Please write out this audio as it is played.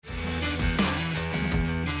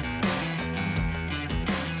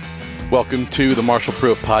Welcome to the Marshall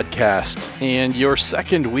Pruitt Podcast and your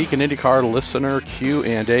second week in IndyCar listener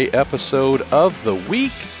Q&A episode of the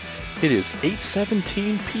week. It is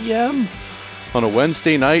 8:17 p.m. on a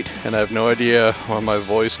Wednesday night, and I have no idea why my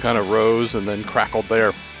voice kind of rose and then crackled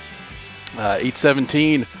there.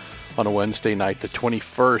 8:17 on a Wednesday night, the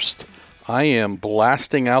 21st. I am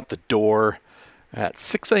blasting out the door at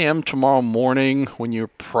 6 a.m. tomorrow morning when you're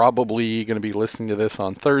probably going to be listening to this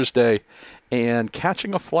on Thursday, and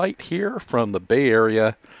catching a flight here from the Bay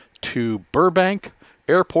Area to Burbank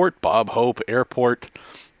Airport, Bob Hope Airport,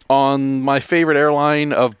 on my favorite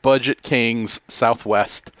airline of Budget Kings,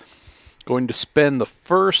 Southwest. Going to spend the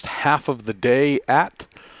first half of the day at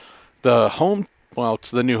the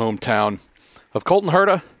it's the new hometown of Colton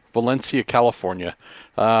Herta, Valencia, California.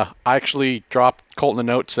 I actually dropped Colton a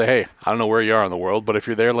note to say, hey, I don't know where you are in the world, but if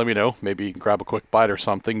you're there, let me know. Maybe you can grab a quick bite or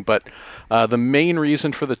something. But the main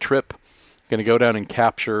reason for the trip, going to go down and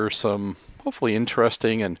capture some hopefully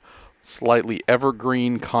interesting and slightly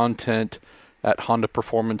evergreen content at Honda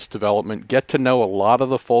Performance Development. Get to know a lot of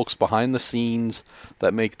the folks behind the scenes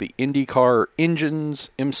that make the IndyCar engines,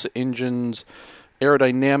 IMSA engines,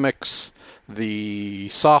 aerodynamics, the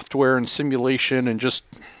software and simulation, and just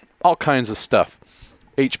all kinds of stuff.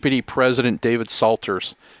 HPD President David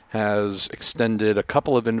Salters has extended a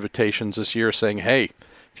couple of invitations this year saying, hey,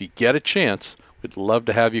 if you get a chance, we'd love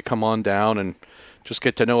to have you come on down and just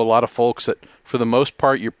get to know a lot of folks that, for the most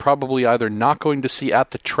part, you're probably either not going to see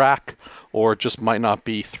at the track or just might not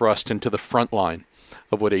be thrust into the front line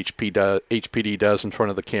of what HPD does in front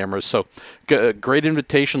of the cameras. So, great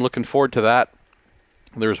invitation. Looking forward to that.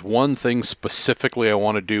 There's one thing specifically I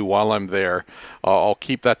want to do while I'm there. I'll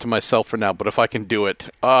keep that to myself for now, but if I can do it,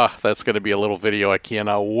 that's going to be a little video I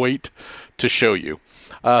cannot wait to show you.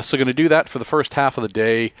 So going to do that for the first half of the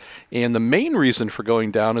day, and the main reason for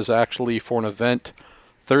going down is actually for an event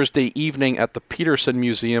Thursday evening at the Peterson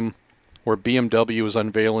Museum, where BMW is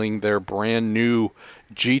unveiling their brand new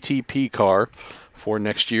GTP car for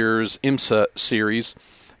next year's IMSA series.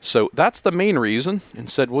 So that's the main reason, and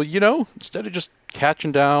said, well, instead of just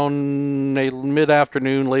catching down a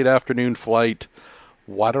mid-afternoon, late afternoon flight,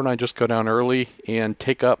 why don't I just go down early and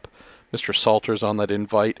take up Mr. Salters on that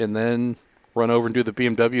invite and then run over and do the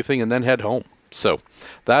BMW thing and then head home. So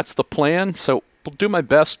that's the plan. So we'll do my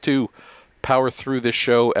best to power through this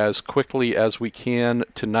show as quickly as we can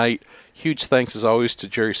tonight. Huge thanks, as always, to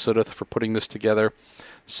Jerry Sudduth for putting this together.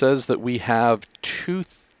 Says that we have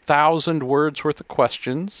 2,000 words worth of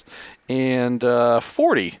questions and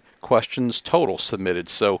 40 questions total submitted.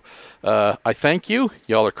 So I thank you.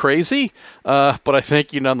 Y'all are crazy, but I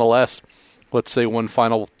thank you nonetheless. Let's say one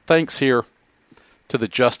final thanks here to the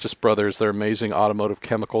Justice Brothers, their amazing automotive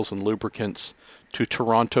chemicals and lubricants, to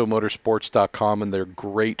TorontoMotorsports.com and their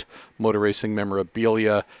great motor racing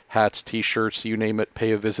memorabilia, hats, t-shirts, you name it,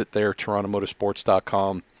 pay a visit there,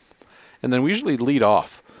 TorontoMotorsports.com. And then we usually lead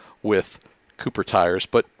off with Cooper Tires,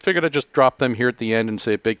 but figured I'd just drop them here at the end and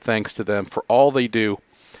say a big thanks to them for all they do,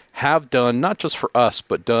 have done, not just for us,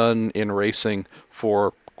 but done in racing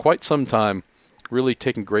for quite some time, really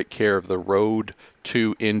taking great care of the road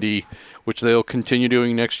to Indy, which they'll continue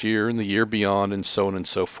doing next year and the year beyond, and so on and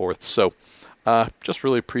so forth. So just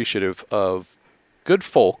really appreciative of good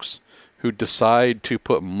folks who decide to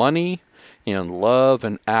put money and love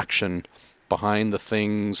and action behind the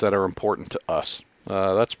things that are important to us.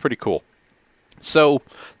 That's pretty cool. So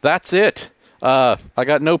that's it. I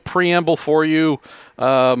got no preamble for you.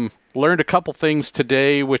 Learned a couple things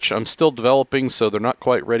today, which I'm still developing, so they're not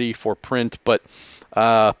quite ready for print. But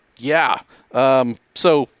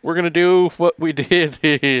so we're going to do what we did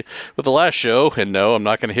with the last show. And no, I'm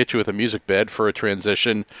not going to hit you with a music bed for a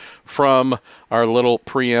transition from our little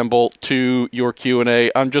preamble to your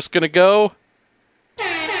Q&A. I'm just going to go. Pew,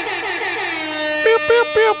 pew,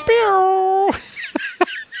 pew, pew.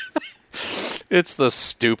 It's the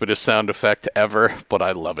stupidest sound effect ever, but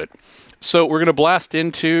I love it. So we're going to blast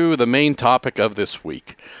into the main topic of this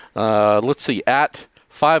week. Let's see, at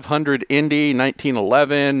 500 Indy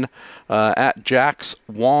 1911, at Jax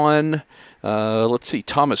Wan, let's see,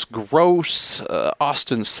 Thomas Gross,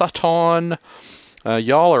 Austin Sutton.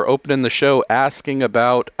 Y'all are opening the show asking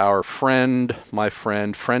about our friend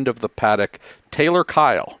of the paddock, Taylor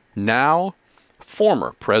Kyle, now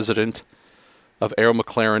former president of Aero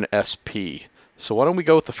McLaren SP. So why don't we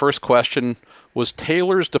go with the first question. Was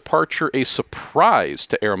Taylor's departure a surprise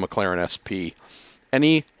to Aero McLaren SP?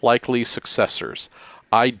 Any likely successors?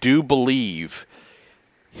 I do believe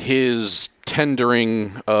his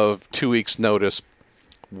tendering of 2 weeks' notice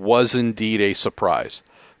was indeed a surprise.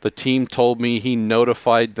 The team told me he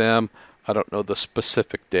notified them, I don't know the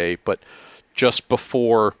specific day, but just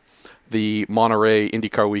before the Monterey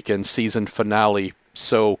IndyCar Weekend season finale.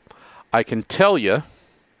 So I can tell you,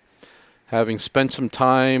 having spent some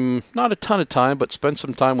time, not a ton of time, but spent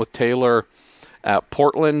some time with Taylor at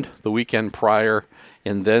Portland the weekend prior,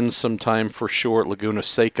 and then some time for sure at Laguna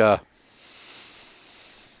Seca,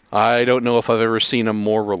 I don't know if I've ever seen a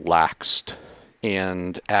more relaxed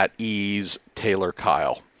and at ease Taylor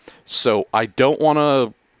Kyle. So I don't want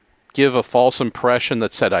to give a false impression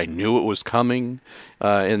that said I knew it was coming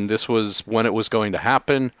and this was when it was going to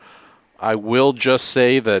happen. I will just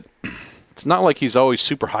say that it's not like he's always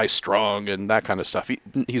super high-strung and that kind of stuff.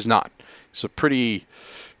 He's not. He's a pretty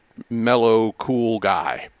mellow, cool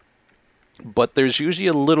guy. But there's usually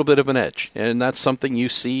a little bit of an edge, and that's something you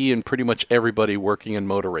see in pretty much everybody working in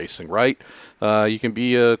motor racing, right? You can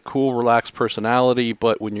be a cool, relaxed personality,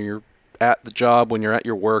 but when you're at the job, when you're at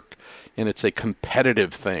your work, and it's a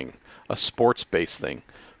competitive thing, a sports-based thing,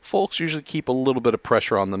 folks usually keep a little bit of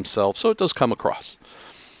pressure on themselves, so it does come across.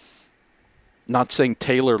 Not saying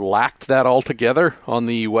Taylor lacked that altogether on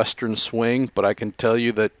the Western swing, but I can tell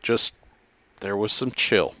you that just there was some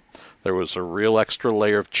chill. There was a real extra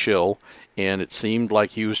layer of chill, and it seemed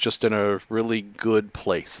like he was just in a really good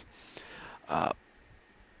place.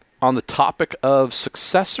 On the topic of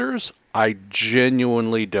successors, I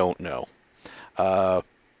genuinely don't know. There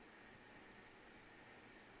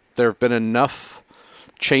have been enough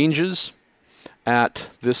changes at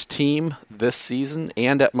this team this season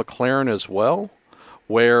and at McLaren as well,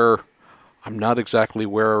 where I'm not exactly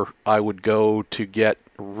where I would go to get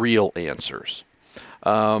real answers.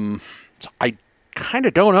 So I kind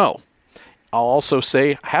of don't know. I'll also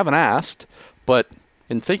say I haven't asked, but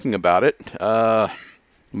in thinking about it,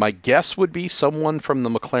 my guess would be someone from the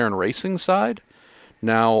McLaren racing side.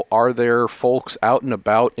 Now, are there folks out and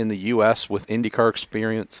about in the U.S. with IndyCar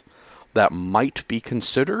experience that might be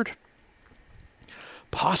considered?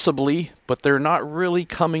 Possibly, but they're not really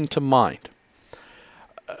coming to mind.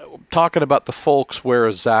 Talking about the folks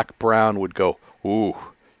where Zach Brown would go, ooh,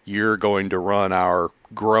 you're going to run our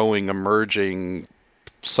growing, emerging,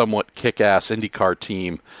 somewhat kick-ass IndyCar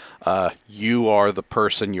team. You are the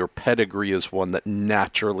person, your pedigree is one that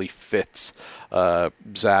naturally fits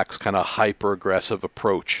Zach's kind of hyper-aggressive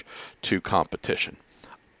approach to competition.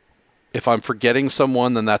 If I'm forgetting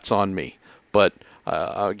someone, then that's on me. But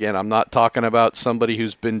again, I'm not talking about somebody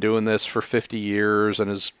who's been doing this for 50 years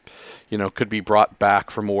and is, could be brought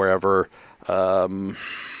back from wherever. I'm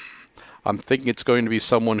thinking it's going to be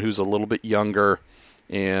someone who's a little bit younger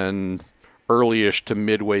and early-ish to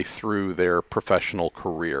midway through their professional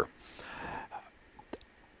career.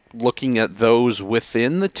 Looking at those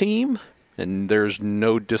within the team, and there's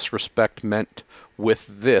no disrespect meant with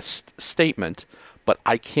this statement, but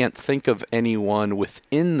I can't think of anyone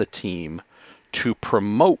within the team to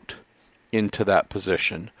promote into that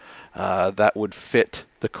position that would fit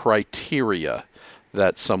the criteria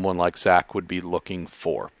that someone like Zach would be looking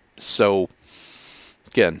for. So,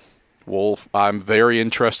 again, I'm very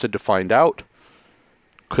interested to find out.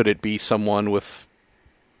 Could it be someone with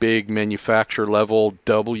big manufacturer level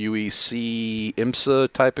WEC,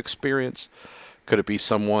 IMSA type experience? Could it be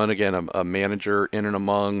someone, again, a manager in and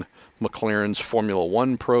among McLaren's Formula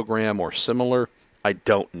One program or similar? I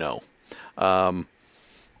don't know.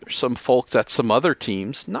 There's some folks at some other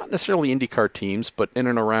teams, not necessarily IndyCar teams, but in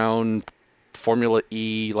and around Formula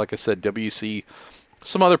E, like I said, WEC,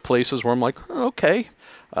 some other places where I'm like, okay,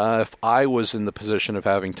 if I was in the position of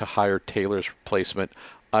having to hire Taylor's replacement,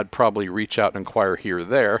 I'd probably reach out and inquire here or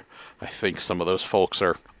there. I think some of those folks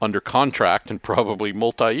are under contract and probably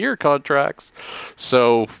multi-year contracts.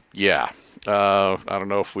 So, yeah, I don't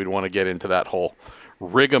know if we'd want to get into that whole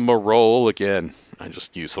rigmarole again. I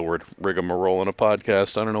just use the word rigmarole in a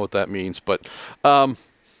podcast. I don't know what that means. But,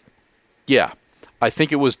 yeah, I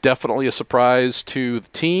think it was definitely a surprise to the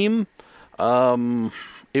team.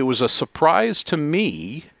 It was a surprise to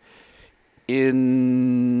me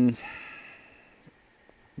in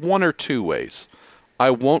one or two ways.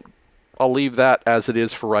 I'll leave that as it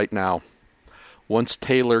is for right now. Once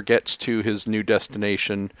Taylor gets to his new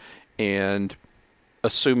destination, and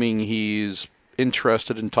assuming he's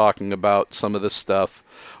interested in talking about some of this stuff,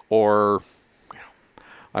 or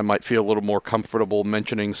I might feel a little more comfortable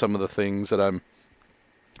mentioning some of the things that I'm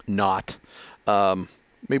not.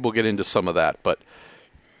 Maybe we'll get into some of that, but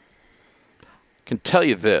I can tell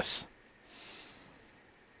you this.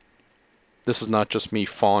 This is not just me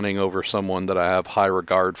fawning over someone that I have high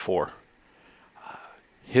regard for.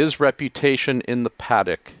 His reputation in the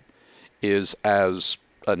paddock is as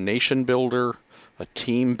a nation builder, a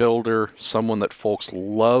team builder, someone that folks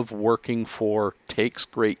love working for, takes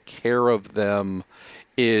great care of them,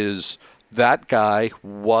 is That guy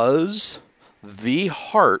was the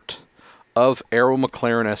heart of Arrow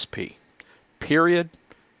McLaren SP. Period.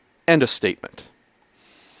 End of statement.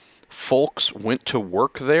 Folks went to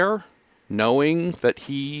work there knowing that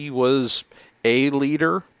he was a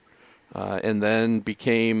leader and then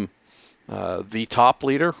became the top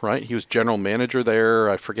leader, right? He was general manager there.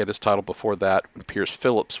 I forget his title before that. Pierce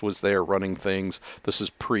Phillips was there running things. This is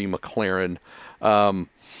pre-McLaren.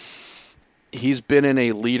 He's been in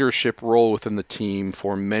a leadership role within the team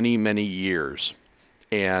for many, many years.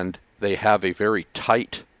 And they have a very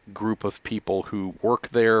tight group of people who work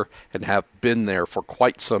there and have been there for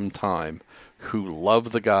quite some time, who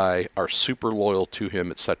love the guy, are super loyal to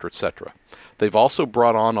him, etc., etc. They've also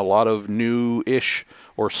brought on a lot of new-ish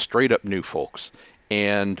or straight-up new folks.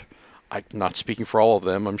 And I'm not speaking for all of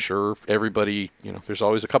them. I'm sure everybody, there's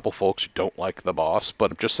always a couple folks who don't like the boss.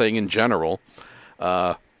 But I'm just saying in general,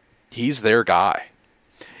 he's their guy.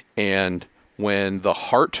 And when the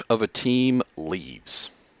heart of a team leaves,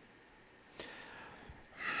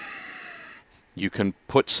 you can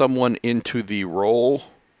put someone into the role.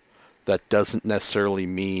 That doesn't necessarily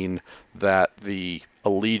mean that the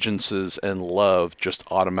allegiances and love just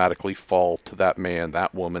automatically fall to that man,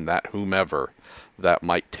 that woman, that whomever that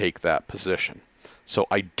might take that position. So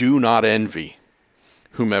I do not envy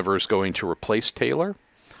whomever is going to replace Taylor.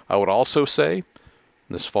 I would also say,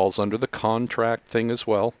 and this falls under the contract thing as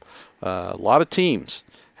well, a lot of teams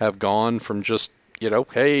have gone from just,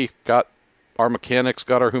 hey, got our mechanics,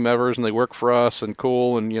 got our whomevers, and they work for us, and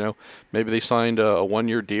cool, and, maybe they signed a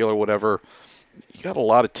one-year deal or whatever. You got a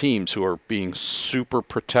lot of teams who are being super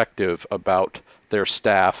protective about their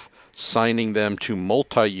staff, signing them to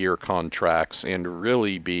multi-year contracts, and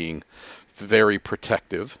really being very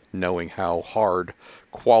protective, knowing how hard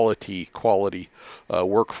quality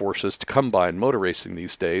workforce is to come by in motor racing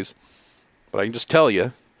these days. But I can just tell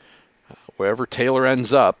you, wherever Taylor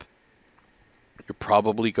ends up, you're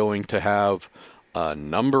probably going to have a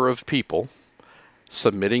number of people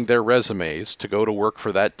submitting their resumes to go to work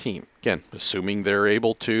for that team. Again, assuming they're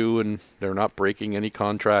able to and they're not breaking any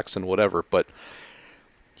contracts and whatever. But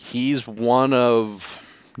he's one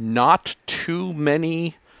of not too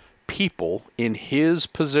many people in his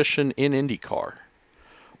position in IndyCar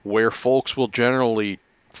where folks will generally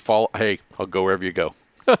fall, hey, I'll go wherever you go.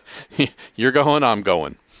 You're going, I'm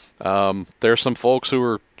going. There's some folks who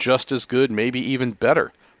are just as good, maybe even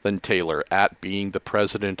better than Taylor at being the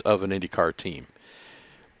president of an IndyCar team.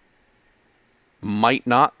 Might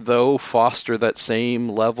not, though, foster that same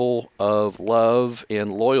level of love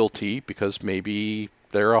and loyalty because maybe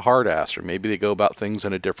they're a hard ass or maybe they go about things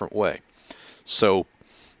in a different way. So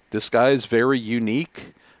this guy is very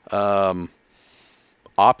unique.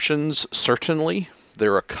 Options, certainly.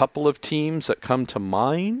 There are a couple of teams that come to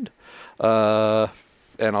mind, and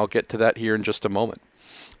I'll get to that here in just a moment.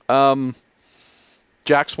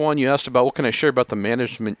 Jack Swan, you asked about what can I share about the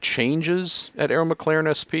management changes at Arrow McLaren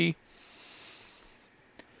SP.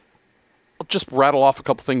 I'll just rattle off a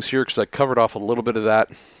couple things here because I covered off a little bit of that.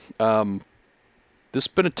 This has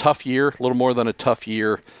been a tough year, a little more than a tough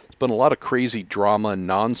year. There's been a lot of crazy drama and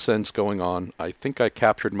nonsense going on. I think I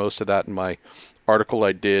captured most of that in my article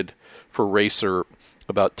I did for Racer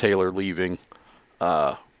about Taylor leaving.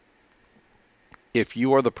 If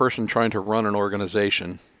you are the person trying to run an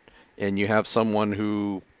organization and you have someone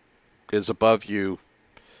who is above you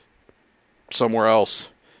somewhere else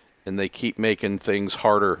and they keep making things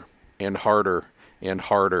harder and harder and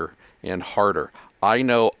harder and harder, I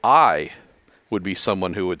know I would be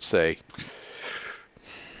someone who would say,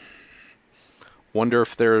 wonder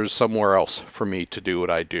if there's somewhere else for me to do what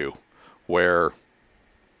I do, where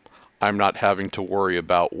I'm not having to worry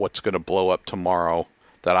about what's going to blow up tomorrow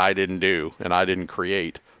that I didn't do and I didn't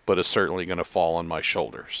create, but is certainly going to fall on my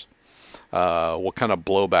shoulders. What kind of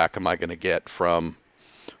blowback am I going to get from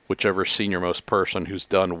whichever senior-most person who's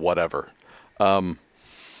done whatever? I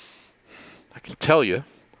can tell you,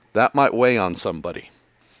 that might weigh on somebody.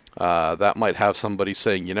 That might have somebody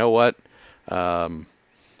saying, you know what,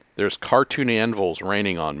 there's cartoon anvils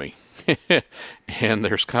raining on me. And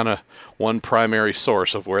there's kind of one primary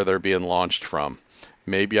source of where they're being launched from.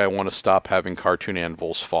 Maybe I want to stop having cartoon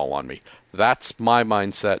anvils fall on me. That's my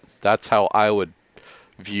mindset. That's how I would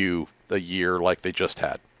view a year like they just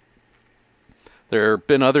had. There have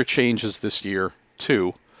been other changes this year,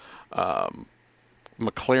 too.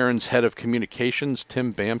 McLaren's head of communications,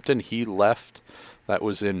 Tim Bampton, he left. That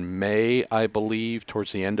was in May, I believe,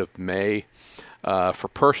 towards the end of May, for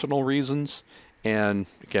personal reasons. And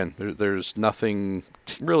again, there's nothing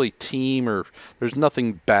really team or there's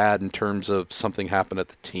nothing bad in terms of something happened at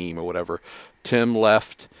the team or whatever. Tim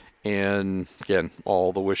left, And again,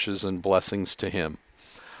 all the wishes and blessings to him.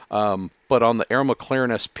 But on the Arrow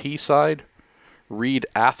McLaren SP side, Reed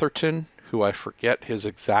Atherton, who I forget his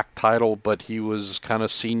exact title, but he was kind of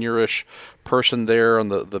seniorish person there on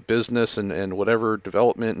the business and whatever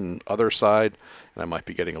development and other side. And I might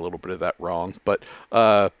be getting a little bit of that wrong. But,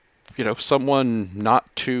 someone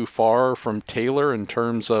not too far from Taylor in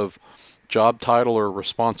terms of job title or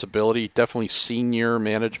responsibility. Definitely senior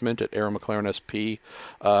management at Arrow McLaren SP.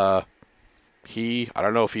 I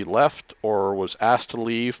don't know if he left or was asked to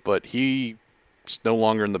leave, but he's no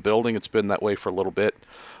longer in the building. It's been that way for a little bit.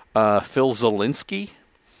 Phil Zielinski,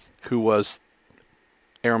 who was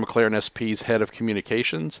Arrow McLaren SP's head of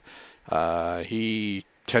communications, he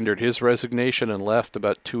tendered his resignation and left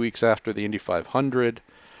about 2 weeks after the Indy 500.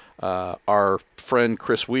 Our friend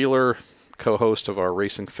Chris Wheeler, co-host of our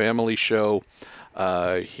Racing Family show,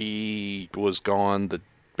 he was gone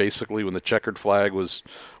basically when the checkered flag was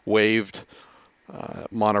waved.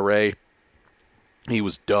 Monterey, he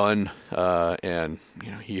was done, and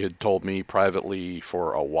he had told me privately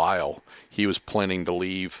for a while he was planning to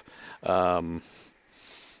leave.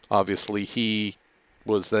 Obviously, he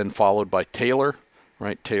was then followed by Taylor,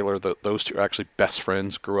 right? Taylor, those two are actually best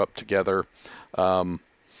friends, grew up together.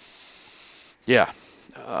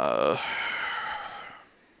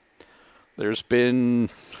 There's been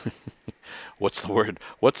what's the word?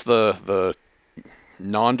 What's the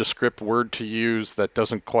nondescript word to use that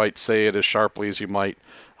doesn't quite say it as sharply as you might?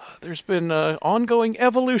 There's been ongoing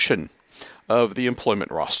evolution of the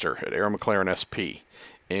employment roster at Arrow McLaren SP.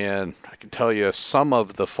 And I can tell you some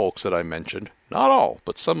of the folks that I mentioned, not all,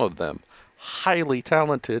 but some of them, highly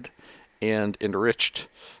talented and enriched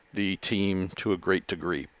the team to a great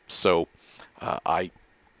degree. So I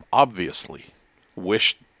obviously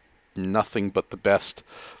wish nothing but the best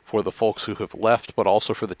for the folks who have left, but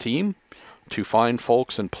also for the team to find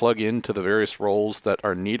folks and plug into the various roles that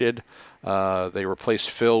are needed. They replaced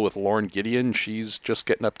Phil with Lauren Gideon. She's just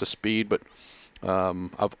getting up to speed, but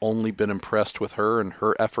I've only been impressed with her and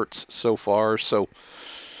her efforts so far. So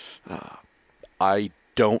I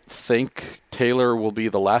don't think Taylor will be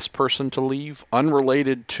the last person to leave.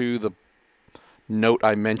 Unrelated to the note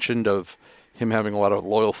I mentioned of him having a lot of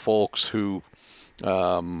loyal folks who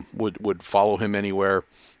would follow him anywhere.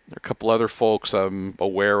 There are a couple other folks I'm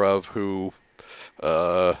aware of who,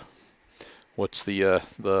 what's the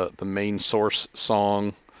main source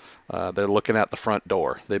song? They're looking at the front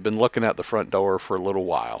door. They've been looking at the front door for a little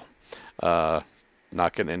while. Not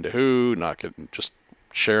getting into who, just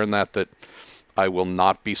sharing that I will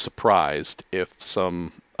not be surprised if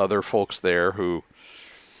some other folks there who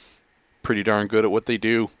pretty darn good at what they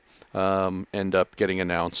do end up getting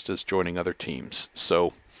announced as joining other teams.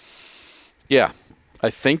 So, yeah, I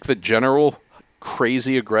think the general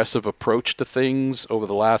crazy aggressive approach to things over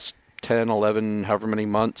the last 10, 11, however many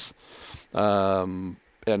months, and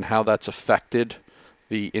how that's affected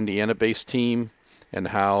the Indiana-based team and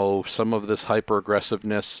how some of this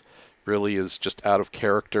hyper-aggressiveness really is just out of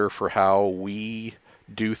character for how we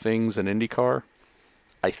do things in IndyCar.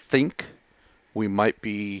 I think we might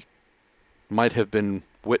have been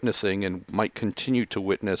witnessing and might continue to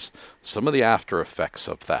witness some of the after effects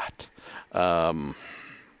of that.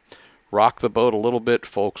 Rock the boat a little bit,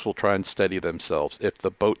 folks will try and steady themselves. If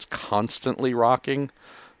the boat's constantly rocking,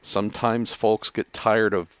 sometimes folks get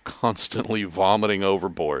tired of constantly vomiting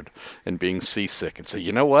overboard and being seasick and say,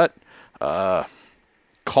 you know what?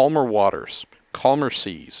 Calmer waters, calmer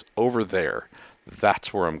seas, over there.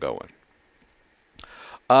 That's where I'm going.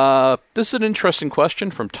 This is an interesting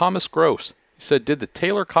question from Thomas Gross. He said, did the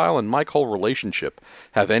Taylor, Kyle, and Mike Hull relationship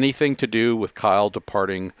have anything to do with Kyle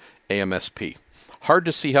departing AMSP? Hard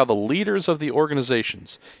to see how the leaders of the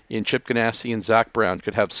organizations, in Chip Ganassi and Zach Brown,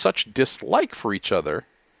 could have such dislike for each other,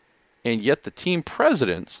 and yet the team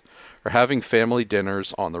presidents are having family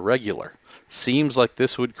dinners on the regular. Seems like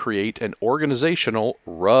this would create an organizational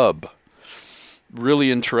rub.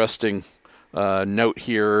 Really interesting note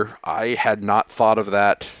here. I had not thought of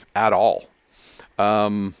that at all.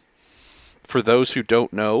 For those who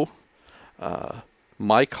don't know,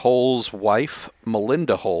 Mike Hull's wife,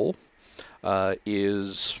 Melinda Hull,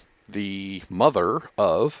 is the mother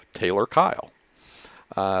of Taylor Kyle.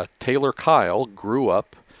 Taylor Kyle grew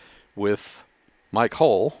up with Mike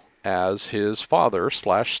Hull as his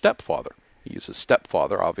father/stepfather. He's a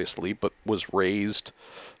stepfather, obviously, but was raised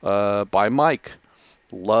by Mike.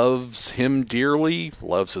 Loves him dearly,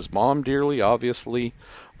 loves his mom dearly, obviously.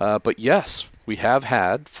 But yes, we have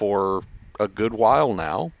had for a good while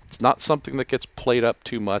now. It's not something that gets played up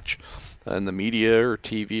too much in the media or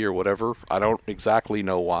TV or whatever. I don't exactly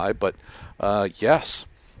know why, but yes,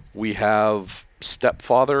 we have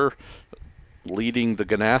stepfather leading the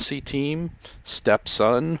Ganassi team,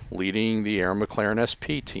 stepson leading the Aaron McLaren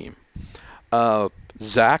SP team.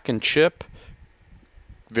 Zach and Chip,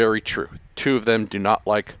 very true. Two of them do not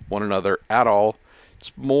like one another at all.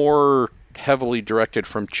 It's more heavily directed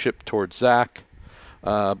from Chip towards Zach,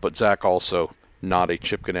 but Zach also not a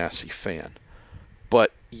Chip Ganassi fan.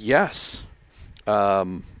 But yes,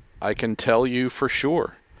 I can tell you for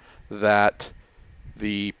sure that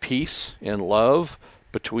the peace and love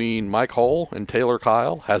between Mike Hull and Taylor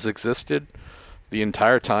Kyle has existed the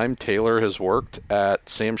entire time Taylor has worked at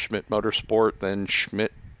Sam Schmidt Motorsport, then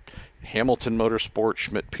Schmidt Hamilton Motorsport,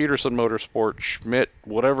 Schmidt Peterson Motorsport, Schmidt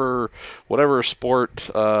whatever sport,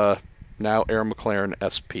 now Aaron McLaren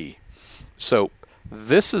SP. So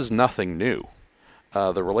this is nothing new.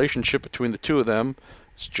 The relationship between the two of them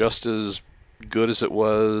is just as good as it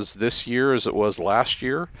was this year as it was last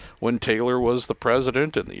year when Taylor was the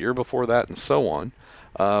president, and the year before that, and so on.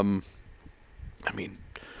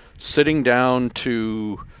 Sitting down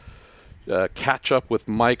to catch up with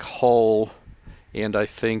Mike Hull and I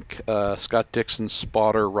think Scott Dixon's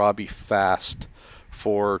spotter Robbie Fast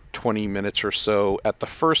for 20 minutes or so at the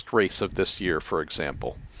first race of this year, for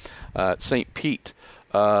example. At St. Pete,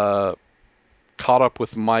 caught up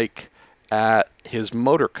with Mike at his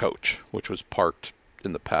motor coach, which was parked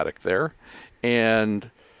in the paddock there.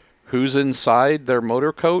 And who's inside their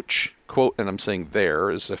motor coach? Quote, and I'm saying there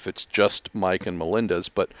as if it's just Mike and Melinda's,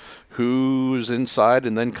 but who's inside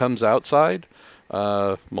and then comes outside?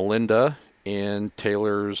 Melinda and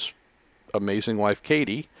Taylor's amazing wife,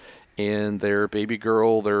 Katie, and their baby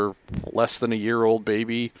girl, their less than a year-old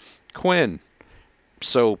baby, Quinn.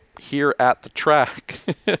 So here at the track,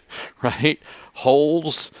 right,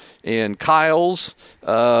 Holes and Kyle's,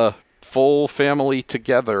 full family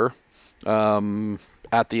together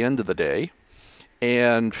at the end of the day.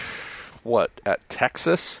 And at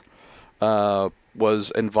Texas,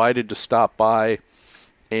 was invited to stop by,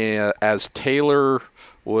 and as Taylor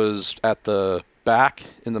was at the back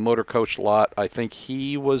in the motor coach lot, I think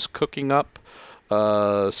he was cooking up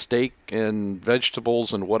steak and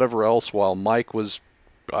vegetables and whatever else while Mike was,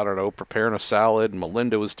 preparing a salad, and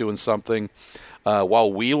Melinda was doing something,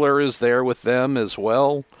 while Wheeler is there with them as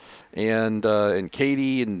well, and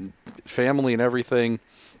Katie and family and everything,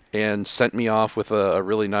 and sent me off with a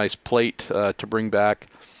really nice plate to bring back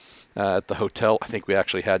at the hotel. I think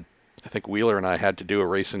Wheeler and I had to do a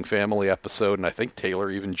Racing Family episode, and I think Taylor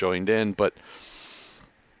even joined in, but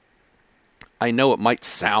I know it might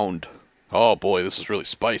sound, oh boy, this is really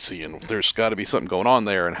spicy, and there's got to be something going on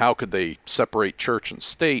there, and how could they separate church and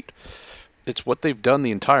state? It's what they've done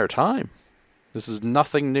the entire time. This is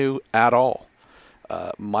nothing new at all.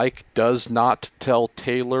 Mike does not tell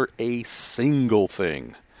Taylor a single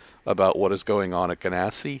thing about what is going on at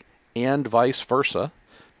Ganassi, and vice versa,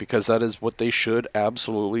 because that is what they should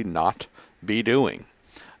absolutely not be doing.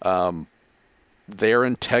 Their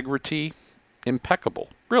integrity, impeccable.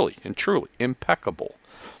 Really and truly impeccable.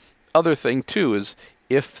 Other thing, too, is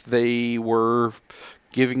if they were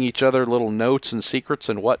giving each other little notes and secrets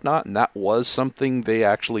and whatnot, and that was something they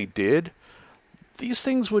actually did, these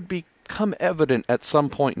things would become evident at some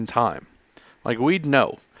point in time. Like, we'd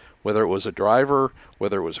know, whether it was a driver,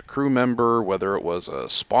 whether it was a crew member, whether it was a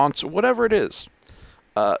sponsor, whatever it is.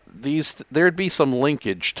 There'd be some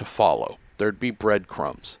linkage to follow. There'd be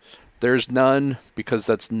breadcrumbs. There's none, because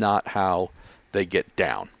that's not how they get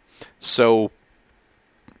down. So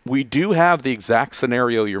we do have the exact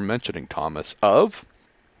scenario you're mentioning, Thomas, of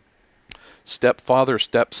stepfather,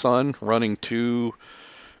 stepson running two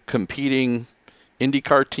competing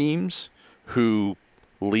IndyCar teams who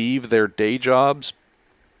leave their day jobs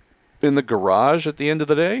in the garage at the end of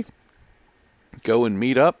the day, go and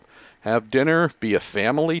meet up, have dinner, be a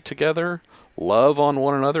family together, love on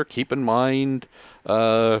one another. Keep in mind,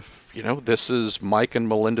 this is Mike and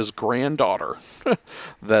Melinda's granddaughter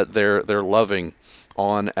that they're loving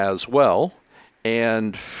on as well.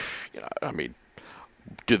 And,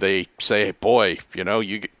 do they say, boy,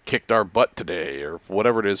 you kicked our butt today, or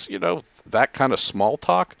whatever it is, that kind of small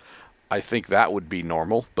talk? I think that would be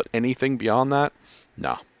normal. But anything beyond that,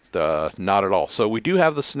 no. Not at all. So we do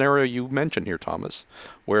have the scenario you mentioned here, Thomas,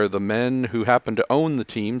 where the men who happen to own the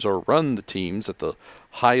teams or run the teams at the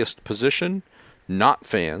highest position, not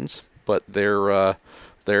fans, but they're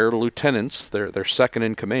lieutenants, they're second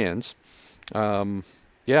in commands.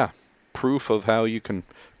 Proof of how you can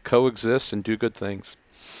coexist and do good things.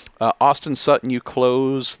 Austin Sutton, you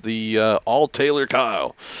close the all Taylor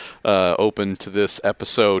Kyle open to this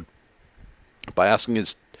episode by asking,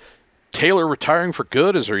 Taylor retiring for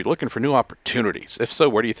good? Is he looking for new opportunities? If so,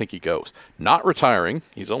 where do you think he goes? Not retiring.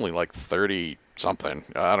 He's only like 30 something.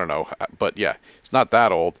 I don't know. But yeah, he's not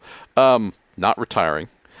that old. Not retiring.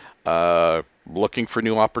 Looking for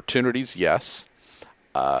new opportunities? Yes.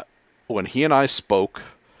 When he and I spoke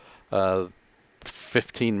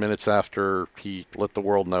 15 minutes after he let the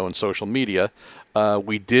world know in social media,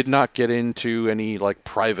 we did not get into any like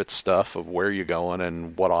private stuff of where you're going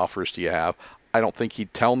and what offers do you have. I don't think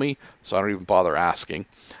he'd tell me, so I don't even bother asking.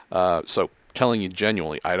 So telling you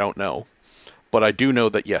genuinely, I don't know. But I do know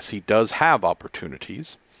that, yes, he does have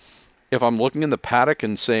opportunities. If I'm looking in the paddock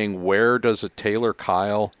and saying, where does a Taylor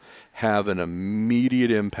Kyle have an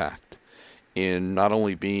immediate impact in not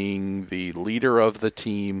only being the leader of the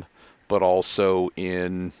team, but also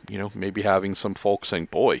in, maybe having some folks saying,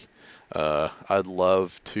 boy, I'd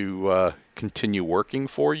love to continue working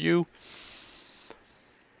for you.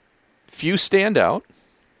 Few stand out.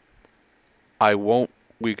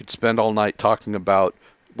 We could spend all night talking about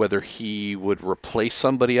whether he would replace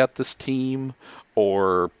somebody at this team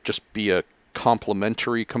or just be a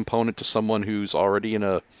complementary component to someone who's already in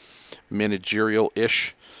a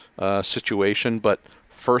managerial-ish situation. But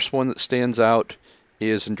first one that stands out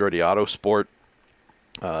is Andretti Autosport.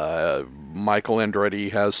 Michael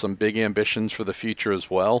Andretti has some big ambitions for the future as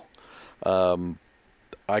well.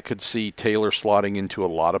 I could see Taylor slotting into a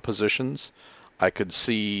lot of positions. I could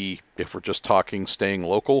see, if we're just talking staying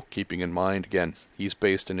local, keeping in mind, again, he's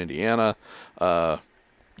based in Indiana,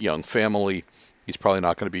 young family. He's probably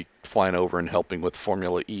not going to be flying over and helping with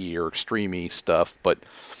Formula E or Extreme E stuff, but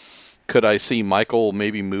could I see Michael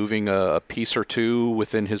maybe moving a piece or two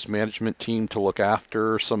within his management team to look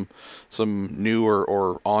after some new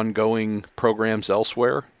or ongoing programs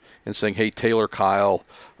elsewhere? And saying, hey, Taylor Kyle,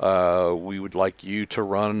 we would like you to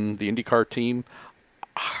run the IndyCar team.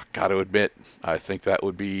 Got to admit, I think that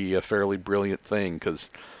would be a fairly brilliant thing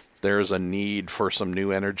because there's a need for some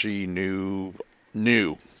new energy,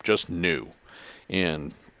 just new.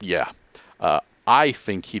 And yeah, I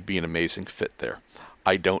think he'd be an amazing fit there.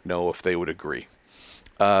 I don't know if they would agree.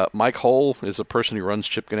 Mike Hull is a person who runs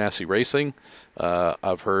Chip Ganassi Racing.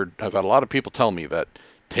 I've had a lot of people tell me that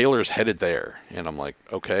Taylor's headed there. And I'm like,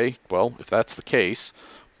 okay, well, if that's the case,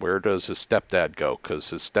 where does his stepdad go?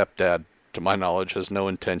 Because his stepdad, to my knowledge, has no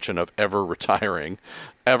intention of ever retiring.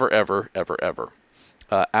 Ever.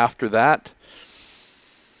 After that,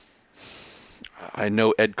 I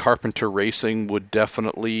know Ed Carpenter Racing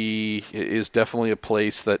is definitely a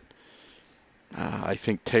place that I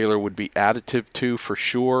think Taylor would be additive to for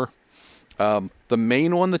sure. The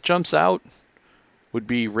main one that jumps out would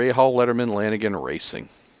be Rahal Letterman Lanigan Racing.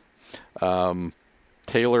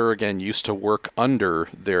 Taylor, again, used to work under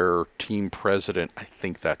their team president. I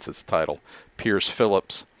think that's his title, Piers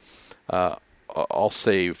Phillips. I'll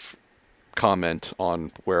save comment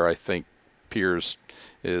on where I think Piers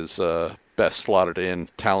is best slotted in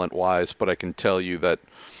talent-wise, but I can tell you that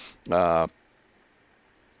I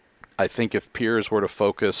think if Piers were to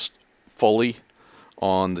focus fully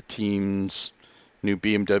on the team's new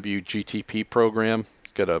BMW GTP program,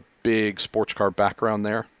 got a big sports car background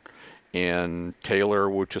there, and Taylor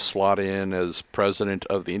would just slot in as president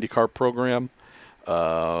of the IndyCar program,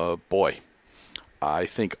 boy, I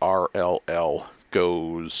think RLL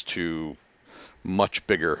goes to much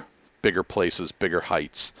bigger places, bigger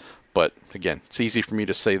heights. But again, it's easy for me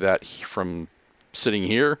to say that from sitting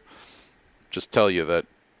here. Just tell you that,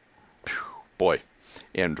 boy,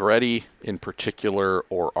 Andretti in particular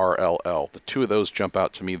or RLL, the two of those jump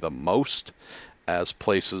out to me the most as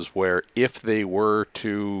places where if they were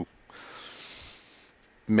to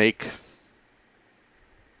make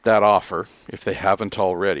that offer, if they haven't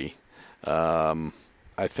already,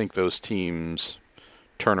 I think those teams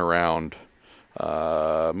turn around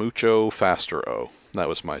mucho faster. That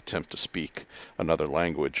was my attempt to speak another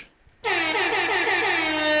language.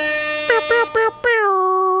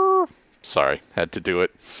 Sorry, had to do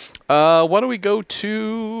it. Why don't we go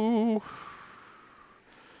to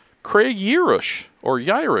Craig Yerush, or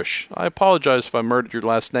Yairish. I apologize if I murdered your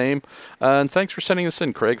last name. And thanks for sending this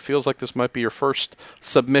in, Craig. Feels like this might be your first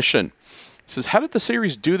submission. It says, how did the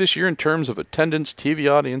series do this year in terms of attendance,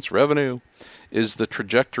 TV audience, revenue? Is the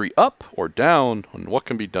trajectory up or down? And what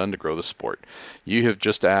can be done to grow the sport? You have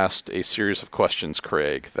just asked a series of questions,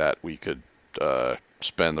 Craig, that we could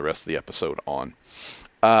spend the rest of the episode on.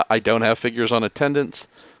 I don't have figures on attendance.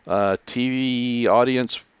 TV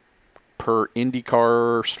audience per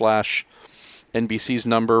IndyCar / NBC's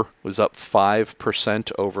number was up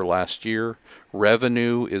 5% over last year.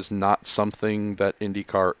 Revenue is not something that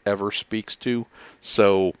IndyCar ever speaks to.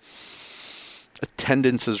 So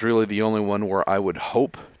attendance is really the only one where I would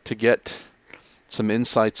hope to get some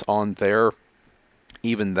insights on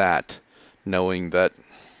even that, knowing that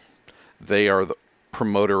they are the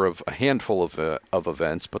promoter of a handful of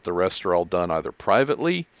events, but the rest are all done either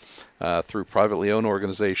privately, through privately owned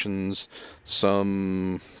organizations,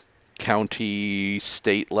 some county,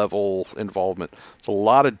 state level involvement. It's a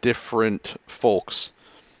lot of different folks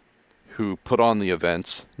who put on the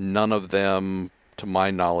events. None of them, to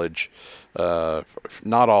my knowledge,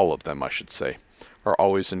 not all of them, I should say, are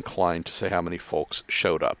always inclined to say how many folks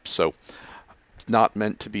showed up. So it's not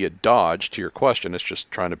meant to be a dodge to your question. It's just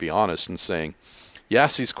trying to be honest and saying, you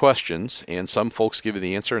ask these questions, and some folks give you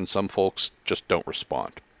the answer, and some folks just don't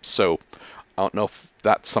respond. So I don't know if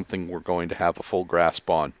that's something we're going to have a full grasp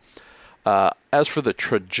on. As for the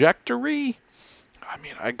trajectory, I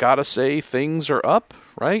mean, I gotta say things are up,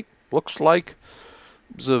 right? Looks like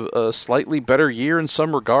it was a slightly better year in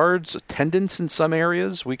some regards. Attendance in some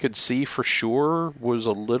areas we could see for sure was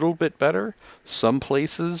a little bit better. Some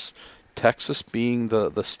places, Texas being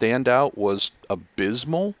the standout, was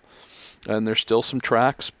abysmal. And there's still some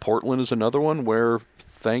tracks. Portland is another one where,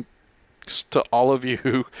 thanks to all of you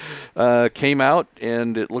who came out,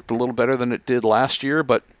 and it looked a little better than it did last year,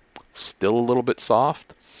 but still a little bit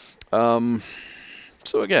soft. So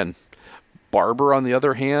again, Barber, on the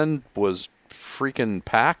other hand, was freaking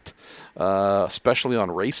packed, especially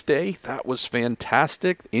on race day. That was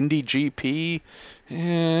fantastic. Indy GP,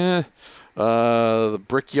 the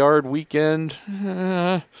Brickyard weekend,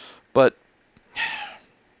 but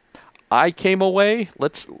I came away.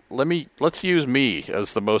 Let's use me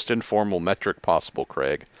as the most informal metric possible,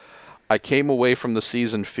 Craig. I came away from the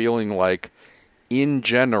season feeling like, in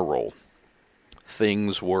general,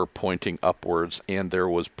 things were pointing upwards and there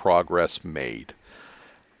was progress made.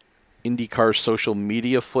 IndyCar's social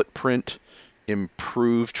media footprint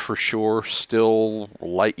improved for sure. Still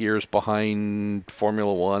light years behind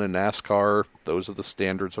Formula One and NASCAR. Those are the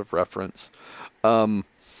standards of reference.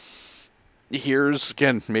 Here's,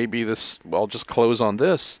 again, maybe this, I'll just close on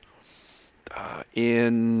this.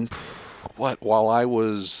 While I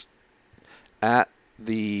was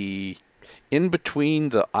in between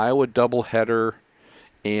the Iowa doubleheader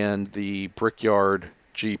and the Brickyard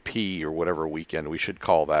GP, or whatever weekend we should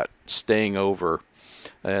call that, staying over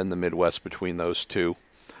in the Midwest between those two,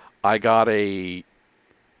 I got a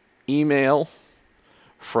email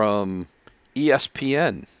from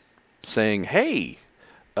ESPN saying, hey,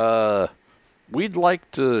 we'd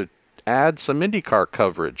like to add some IndyCar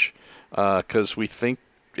coverage because we think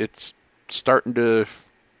it's starting to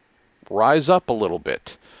rise up a little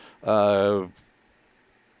bit. Would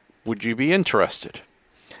you be interested?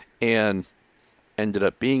 And ended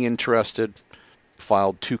up being interested.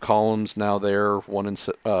 Filed 2 columns now there, one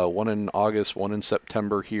in August, one in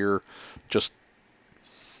September here. Just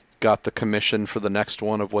got the commission for the next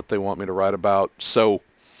one of what they want me to write about. So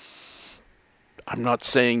I'm not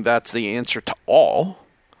saying that's the answer to all,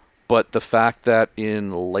 but the fact that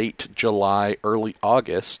in late July, early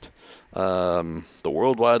August, the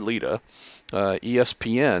worldwide leader,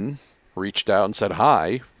 ESPN, reached out and said,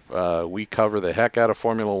 hi, we cover the heck out of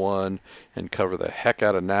Formula One and cover the heck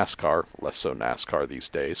out of NASCAR, less so NASCAR these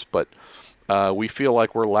days, but we feel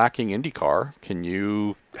like we're lacking IndyCar. Can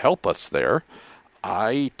you help us there?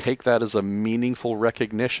 I take that as a meaningful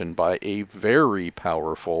recognition by a very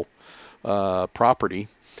powerful property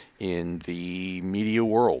in the media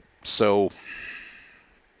world. So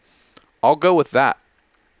I'll go with that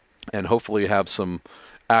and hopefully have some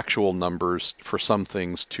actual numbers for some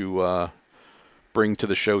things to bring to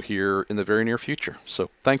the show here in the very near future.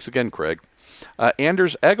 So thanks again, Craig.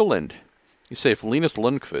 Anders Egeland, you say, if Linus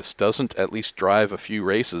Lundqvist doesn't at least drive a few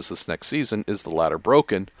races this next season, is the ladder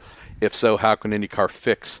broken? If so, how can IndyCar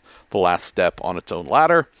fix the last step on its own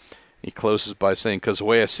ladder? He closes by saying, because the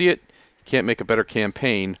way I see it, you can't make a better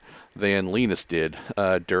campaign than Linus did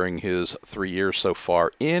during his 3 years so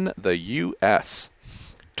far in the U.S.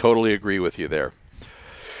 Totally agree with you there.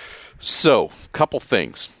 So, couple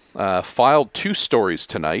things. Filed 2 stories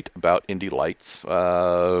tonight about Indy Lights.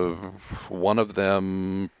 One of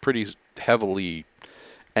them pretty heavily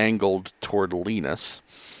angled toward Linus.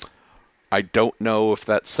 I don't know if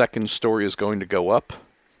that second story is going to go up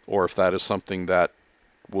or if that is something that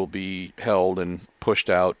will be held and pushed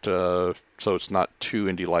out so it's not 2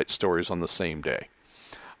 Indy Lights stories on the same day.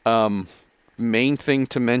 Main thing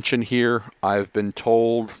to mention here, I've been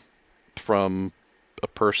told from a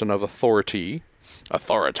person of authority,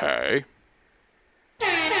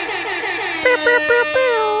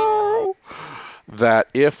 that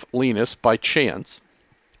if Linus, by chance,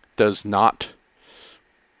 does not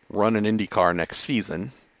run an IndyCar next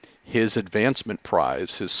season, his advancement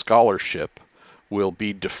prize, his scholarship, will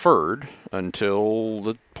be deferred until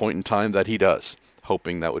the point in time that he does,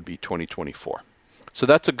 hoping that would be 2024. So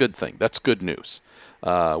that's a good thing. That's good news.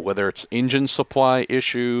 Whether it's engine supply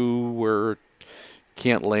issue where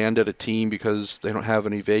can't land at a team because they don't have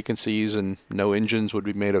any vacancies and no engines would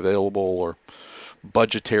be made available, or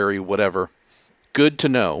budgetary, whatever. Good to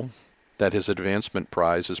know that his advancement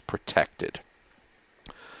prize is protected.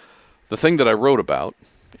 The thing that I wrote about,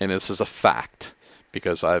 and this is a fact,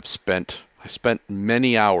 because I spent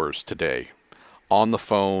many hours today on the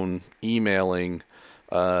phone, emailing,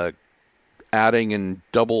 adding and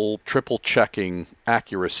double, triple checking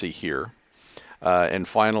accuracy here, and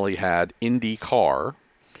finally had IndyCar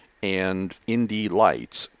and Indy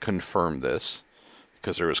Lights confirm this,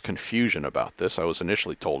 because there was confusion about this. I was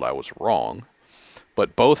initially told I was wrong,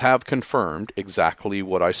 but both have confirmed exactly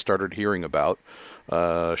what I started hearing about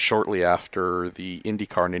shortly after the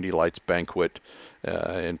IndyCar and Indy Lights banquet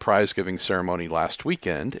and prize-giving ceremony last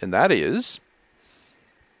weekend, and that is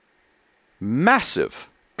massive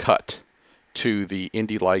cut to the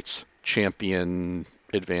Indy Lights champion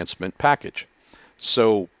advancement package.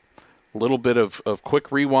 So, a little bit of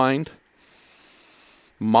quick rewind.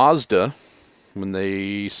 Mazda, when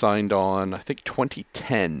they signed on, I think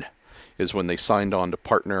 2010 is when they signed on to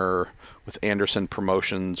partner with Anderson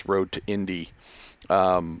Promotions Road to Indy.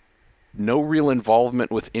 No real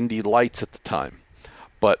involvement with Indy Lights at the time.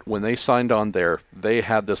 But when they signed on there, they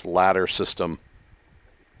had this ladder system.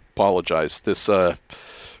 This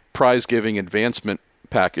prize-giving advancement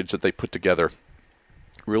package that they put together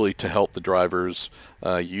really to help the drivers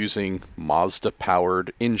using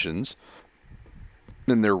Mazda-powered engines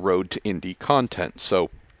in their Road to Indy content.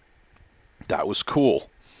 So that was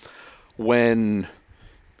cool. When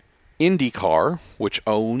IndyCar, which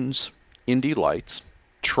owns Indy Lights,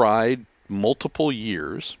 tried multiple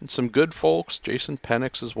years, and some good folks, Jason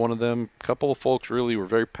Penix is one of them, a couple of folks really were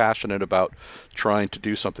very passionate about trying to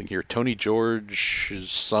do something here. Tony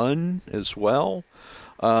George's son as well.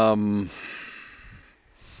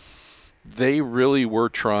 They really were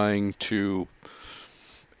trying to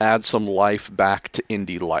add some life back to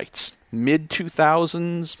Indy Lights.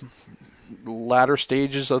 Mid-2000s, latter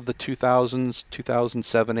stages of the 2000s,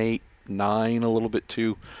 2007, 8, 9, a little bit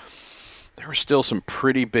too, there were still some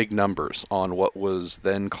pretty big numbers on what was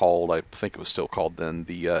then called, I think it was still called then,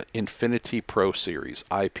 the Infinity Pro Series,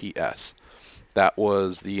 IPS. That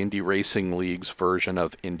was the Indy Racing League's version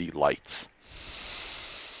of Indy Lights.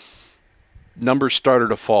 Numbers started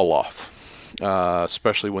to fall off,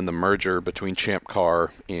 especially when the merger between Champ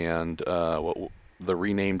Car and the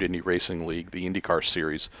renamed Indy Racing League, the IndyCar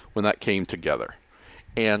Series, when that came together.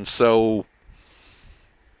 And so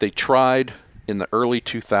they tried in the early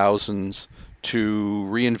 2000s to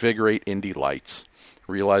reinvigorate Indy Lights,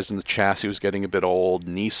 realizing the chassis was getting a bit old.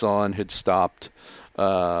 Nissan had stopped,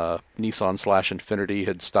 Nissan/Infinity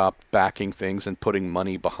had stopped backing things and putting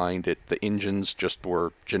money behind it. The engines just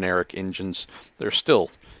were generic engines. They're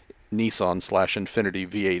still Nissan/Infinity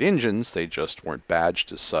V8 engines, they just weren't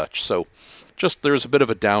badged as such. So just there's a bit of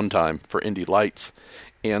a downtime for Indy Lights.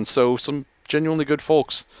 And so some genuinely good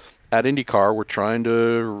folks at IndyCar were trying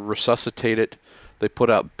to resuscitate it. They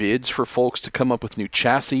put out bids for folks to come up with new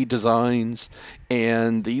chassis designs,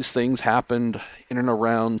 and these things happened in and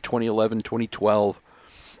around 2011, 2012.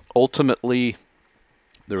 Ultimately,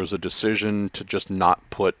 there was a decision to just not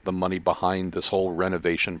put the money behind this whole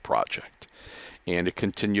renovation project, and it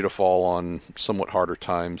continued to fall on somewhat harder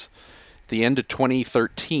times. At the end of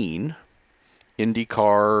 2013,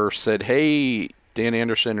 IndyCar said, hey, Dan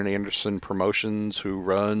Anderson and Anderson Promotions, who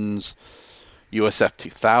runs USF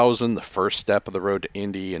 2000, the first step of the Road to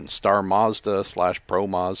Indy, and Star Mazda/Pro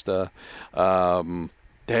Mazda.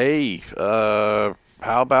 Hey, how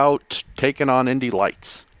about taking on Indy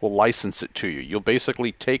Lights? We'll license it to you. You'll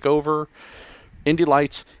basically take over Indy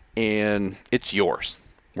Lights, and it's yours.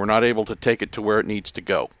 We're not able to take it to where it needs to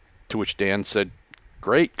go. To which Dan said,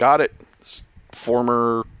 great, got it.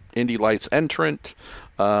 Former Indy Lights entrant,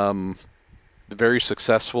 very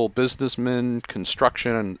successful businessman,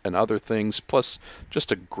 construction and other things, plus just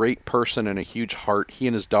a great person and a huge heart. He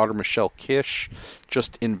and his daughter, Michelle Kish,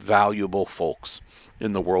 just invaluable folks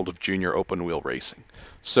in the world of junior open wheel racing.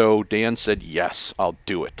 So Dan said, yes, I'll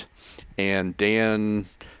do it. And Dan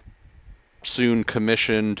soon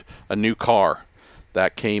commissioned a new car.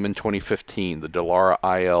 That came in 2015, the Dallara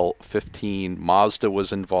IL-15. Mazda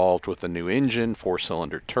was involved with a new engine,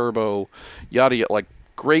 4-cylinder turbo, yada yada, like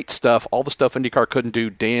great stuff. All the stuff IndyCar couldn't do.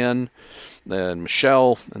 Dan and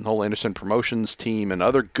Michelle and the whole Anderson Promotions team and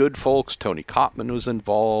other good folks. Tony Kottman was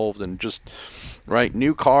involved, and just, right,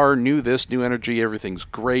 new car, new this, new energy, everything's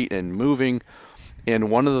great and moving. And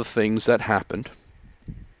one of the things that happened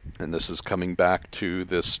and this is coming back to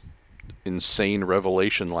this insane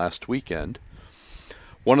revelation last weekend.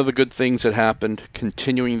 One of the good things that happened,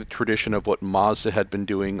 continuing the tradition of what Mazda had been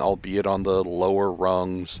doing, albeit on the lower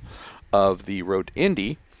rungs of the Road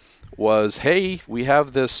Indy, was, hey, we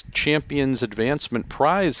have this Champions Advancement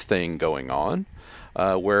Prize thing going on,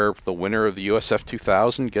 where the winner of the USF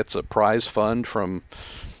 2000 gets a prize fund from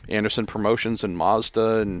Anderson Promotions and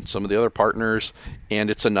Mazda and some of the other partners, and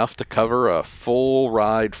it's enough to cover a full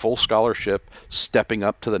ride, full scholarship, stepping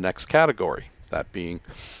up to the next category, that being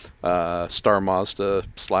Star Mazda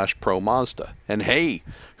 / Pro Mazda. And hey,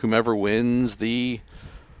 whomever wins the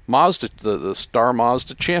Mazda, the Star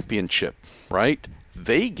Mazda Championship, right,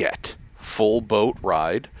 they get full boat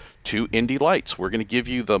ride to Indy Lights. We're going to give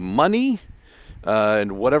you the money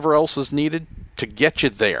and whatever else is needed to get you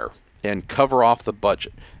there and cover off the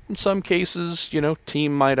budget. In some cases,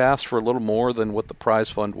 team might ask for a little more than what the prize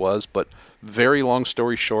fund was, but very long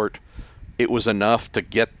story short, it was enough to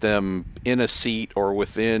get them in a seat or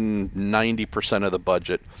within 90% of the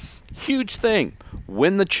budget. Huge thing.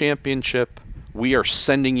 Win the championship. We are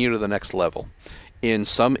sending you to the next level. In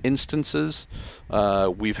some instances,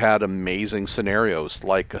 we've had amazing scenarios,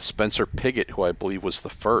 like a Spencer Piggott, who I believe was the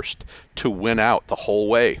first to win out the whole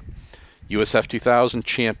way. USF 2000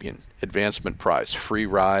 champion, advancement prize, free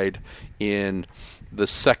ride in the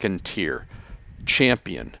second tier,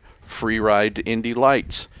 champion, free ride to Indy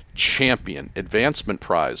Lights, champion, advancement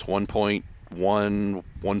prize,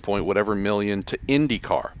 1.1 whatever million to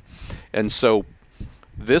IndyCar. And so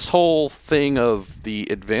this whole thing of the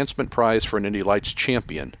advancement prize for an Indy Lights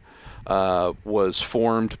champion was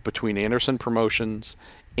formed between Anderson Promotions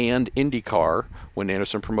and IndyCar when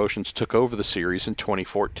Anderson Promotions took over the series in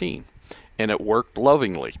 2014. And it worked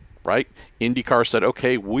lovingly, right? IndyCar said,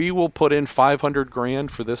 okay, we will put in $500,000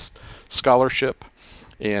 for this scholarship.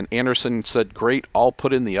 And Anderson said, great, I'll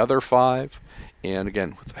put in the other $5,000. And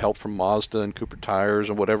again, with help from Mazda and Cooper Tires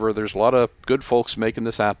and whatever, there's a lot of good folks making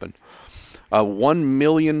this happen. A $1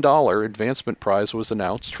 million advancement prize was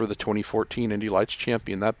announced for the 2014 Indy Lights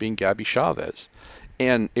champion, that being Gabby Chavez.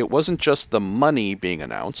 And it wasn't just the money being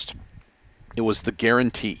announced, it was the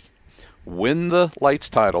guarantee. Win the Lights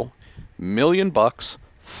title, $1 million,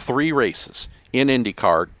 3 races in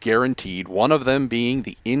IndyCar, guaranteed, one of them being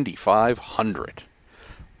the Indy 500.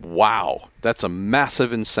 Wow, that's a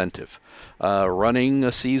massive incentive. Running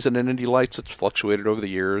a season in Indy Lights, it's fluctuated over the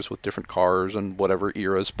years with different cars and whatever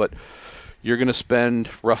eras, but you're going to spend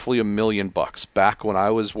roughly $1 million. Back when I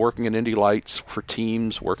was working in Indy Lights for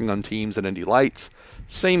teams, working on teams in Indy Lights,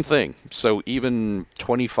 same thing. So even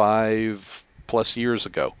 25 plus years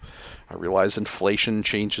ago, I realize inflation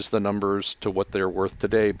changes the numbers to what they're worth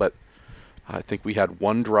today, but I think we had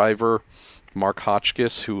one driver, Mark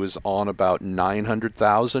Hotchkiss, who was on about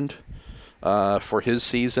 $900,000 for his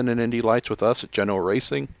season in Indy Lights with us at Genoa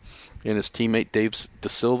Racing, and his teammate Dave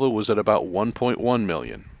DeSilva was at about $1.1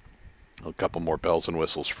 million. A couple more bells and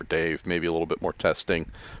whistles for Dave, maybe a little bit more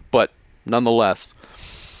testing, but nonetheless,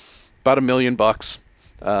 about $1 million.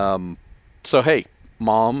 So hey,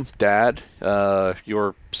 mom, dad,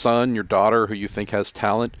 your son, your daughter, who you think has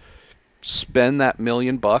talent, spend that $1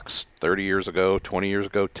 million 30 years ago, 20 years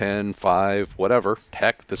ago, 10, 5, whatever.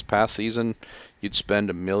 Heck, this past season, you'd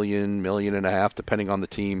spend $1 million, $1.5 million, depending on the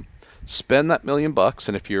team. Spend that $1 million,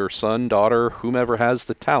 and if your son, daughter, whomever has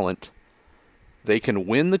the talent, they can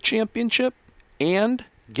win the championship and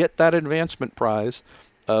get that advancement prize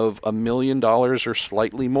of $1 million or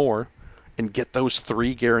slightly more and get those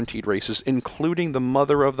 3 guaranteed races, including the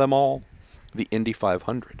mother of them all, the Indy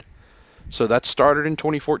 500. So that started in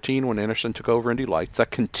 2014 when Anderson took over Indy Lights. That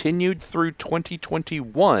continued through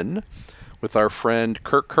 2021 with our friend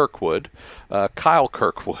Kyle Kirkwood,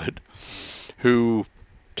 who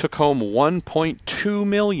took home $1.2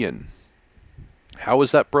 million. How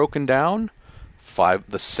was that broken down?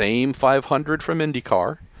 The same 500 from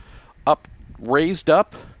IndyCar, raised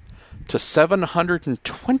up to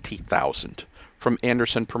 $720,000 from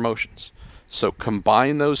Anderson Promotions. So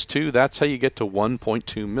combine those two, that's how you get to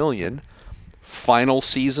 $1.2 million. Final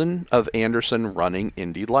season of Anderson running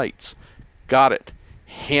Indy Lights. Got it.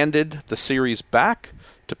 Handed the series back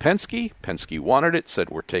to Penske. Penske wanted it, said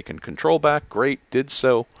we're taking control back. Great, did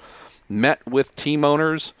so. Met with team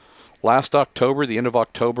owners last October, the end of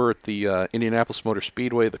October, at the Indianapolis Motor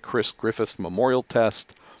Speedway, the Chris Griffith Memorial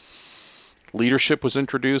Test. Leadership was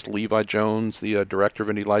introduced. Levi Jones, the director of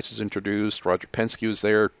Indy Lights, was introduced. Roger Penske was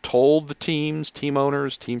there, told the teams, team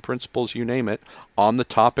owners, team principals, you name it, on the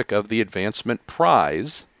topic of the advancement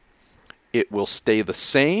prize. It will stay the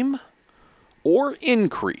same or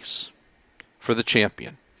increase for the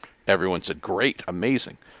champion. Everyone said, great,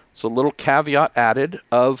 amazing. So a little caveat added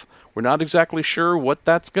of we're not exactly sure what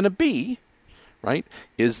that's going to be, right?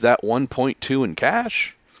 Is that 1.2 in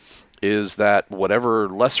cash? Is that whatever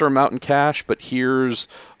lesser amount in cash, but here's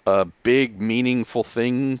a big meaningful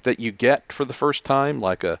thing that you get for the first time,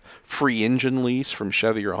 like a free engine lease from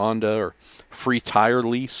Chevy or Honda or free tire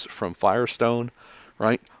lease from Firestone,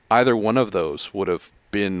 right? Either one of those would have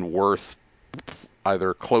been worth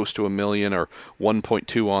either close to $1 million or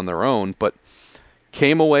 1.2 on their own, but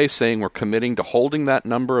came away saying we're committing to holding that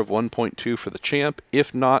number of 1.2 for the champ,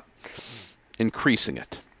 if not increasing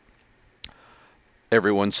it.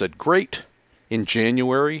 Everyone said, great. In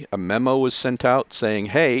January, a memo was sent out saying,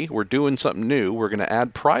 hey, we're doing something new. We're going to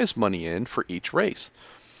add prize money in for each race.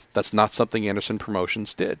 That's not something Anderson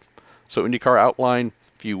Promotions did. So IndyCar outlined,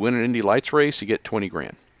 if you win an Indy Lights race, you get 20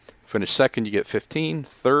 grand. Finish second, you get 15.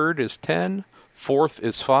 Third is 10. Fourth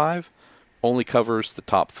is 5. Only covers the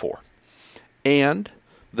top 4. And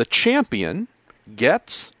the champion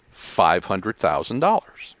gets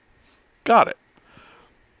 $500,000. Got it.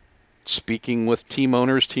 Speaking with team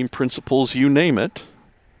owners, team principals, you name it,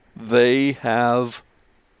 they have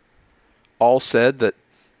all said that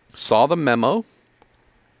saw the memo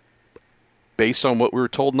based on what we were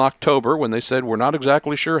told in October when they said we're not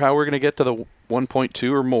exactly sure how we're going to get to the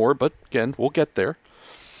 1.2 or more, but again, we'll get there.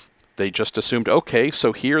 They just assumed, okay,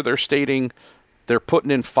 so here they're stating they're putting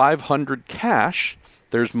in 500 cash.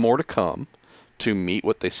 There's more to come to meet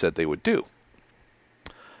what they said they would do.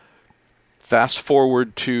 Fast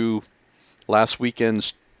forward to last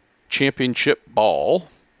weekend's championship ball,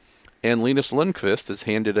 and Linus Lundqvist is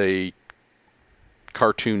handed a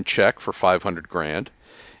cartoon check for 500 grand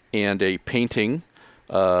and a painting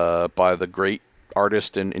by the great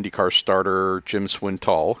artist and IndyCar starter Jim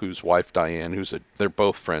Swintal, whose wife Diane, they're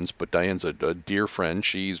both friends, but Diane's a dear friend.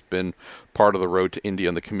 She's been part of the road to Indy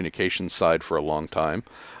on the communications side for a long time.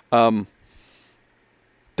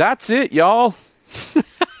 That's it, y'all.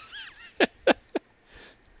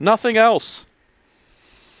 Nothing else.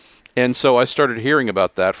 And so I started hearing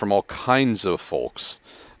about that from all kinds of folks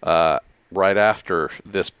right after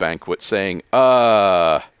this banquet saying,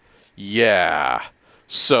 yeah,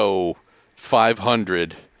 so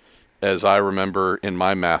 500, as I remember in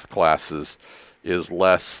my math classes, is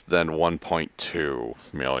less than $1.2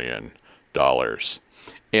 million.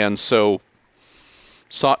 And so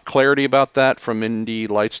sought clarity about that from Indy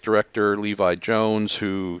Lights director Levi Jones,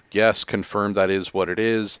 who, yes, confirmed that is what it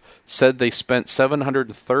is. Said they spent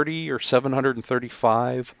 $730 or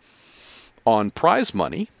 $735 on prize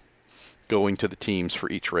money going to the teams for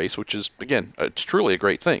each race, which is, again, it's truly a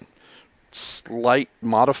great thing. Slight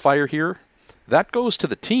modifier here. That goes to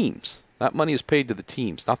the teams. That money is paid to the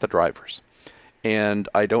teams, not the drivers. And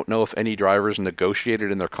I don't know if any drivers negotiated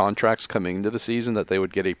in their contracts coming into the season that they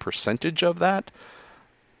would get a percentage of that.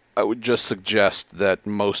 I would just suggest that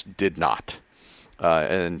most did not.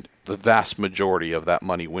 And the vast majority of that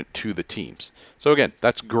money went to the teams. So again,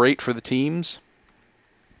 that's great for the teams.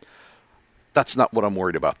 That's not what I'm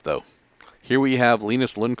worried about, though. Here we have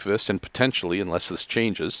Linus Lundqvist, and potentially, unless this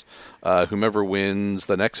changes, whomever wins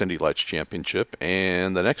the next Indy Lights Championship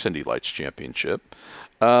and the next Indy Lights Championship,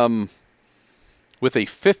 with a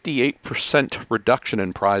 58% reduction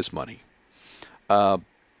in prize money. I'm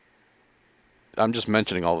just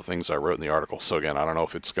mentioning all the things I wrote in the article. So again, I don't know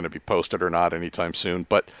if it's going to be posted or not anytime soon,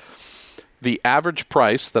 but the average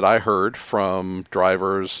price that I heard from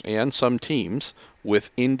drivers and some teams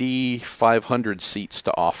with Indy 500 seats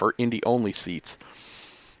to offer, Indy-only seats,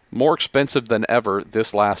 more expensive than ever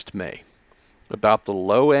this last May. About the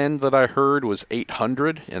low end that I heard was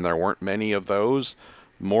 800, and there weren't many of those.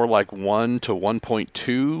 More like 1 to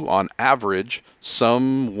 1.2 on average,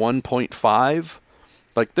 some 1.5.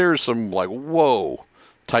 Like, there's some, like, whoa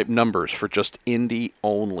type numbers for just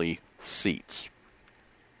Indy-only seats.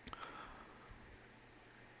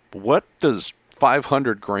 What does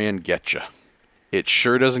 500 grand get you? It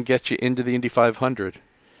sure doesn't get you into the Indy 500.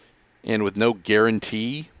 And with no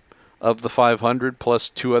guarantee of the 500 plus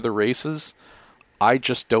 2 other races, I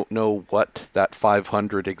just don't know what that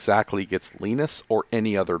 500 exactly gets Linus or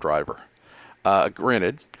any other driver.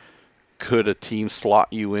 Granted, could a team slot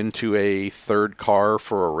you into a third car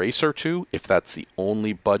for a race or two if that's the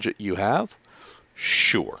only budget you have?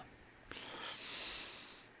 Sure.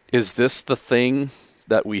 Is this the thing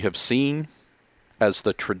that we have seen as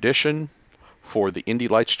the tradition for the Indy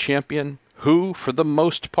Lights champion, who, for the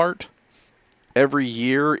most part, every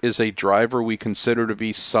year is a driver we consider to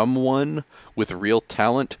be someone with real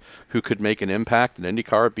talent who could make an impact in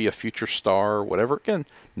IndyCar, be a future star, or whatever? Again,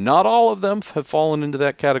 not all of them have fallen into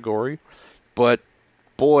that category, but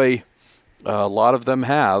boy, a lot of them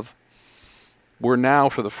have. we're now,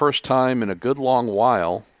 for the first time in a good long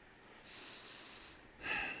while,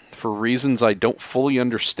 for reasons I don't fully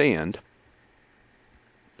understand,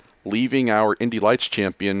 leaving our Indy Lights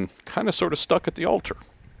champion kind of sort of stuck at the altar.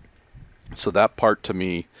 So that part to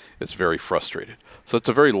me is very frustrated. So it's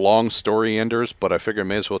a very long story, Anders, but I figure I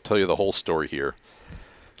may as well tell you the whole story here.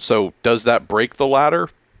 So does that break the ladder?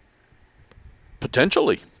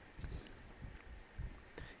 Potentially.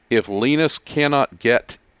 If Linus cannot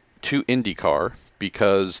get to IndyCar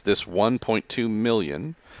because this $1.2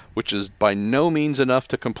 million, which is by no means enough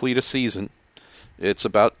to complete a season, it's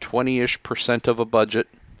about 20-ish% of a budget.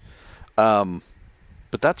 But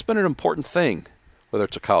that's been an important thing, whether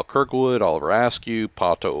it's a Kyle Kirkwood, Oliver Askew,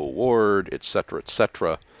 Pato O'Ward,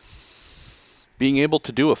 etc. Being able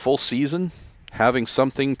to do a full season, having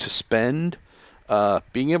something to spend,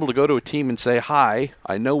 being able to go to a team and say, hi,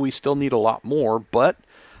 I know we still need a lot more, but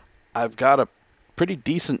I've got a pretty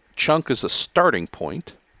decent chunk as a starting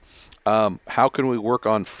point. How can we work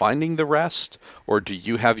on finding the rest? Or do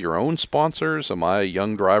you have your own sponsors? Am I a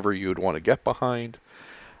young driver you would want to get behind?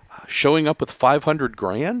 Showing up with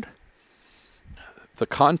 $500,000? The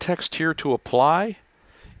context here to apply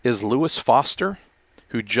is Lewis Foster,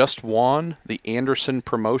 who just won the Anderson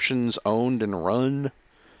Promotions owned and run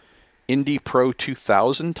Indy Pro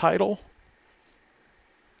 2000 title,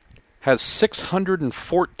 has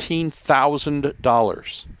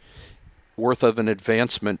 $614,000 worth of an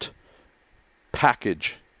advancement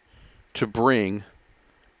package to bring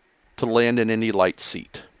to land an Indy Lights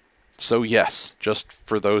seat. So yes, just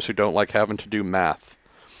for those who don't like having to do math,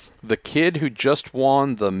 the kid who just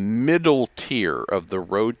won the middle tier of the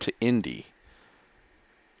Road to Indy,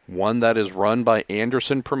 one that is run by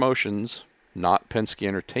Anderson Promotions, not Penske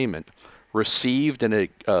Entertainment, received a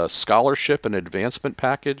scholarship and advancement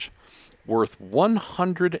package worth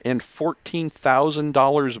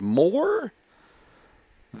 $114,000 more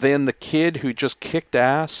than the kid who just kicked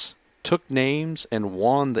ass, took names, and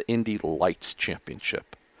won the Indy Lights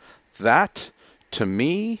Championship. That, to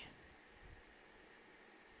me,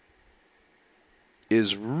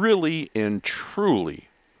 is really and truly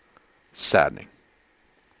saddening.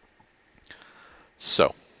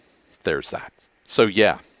 So, there's that. So,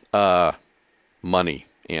 yeah, money,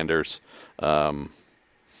 Anders. I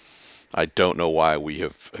don't know why we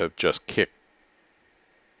have just kicked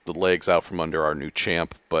the legs out from under our new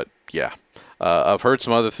champ, but yeah. I've heard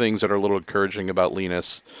some other things that are a little encouraging about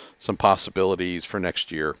Linus, some possibilities for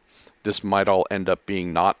next year. This might all end up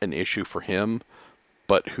being not an issue for him,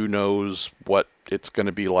 but who knows what it's going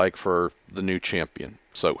to be like for the new champion.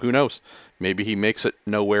 So who knows? Maybe he makes it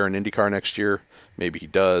nowhere in IndyCar next year. Maybe he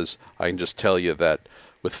does. I can just tell you that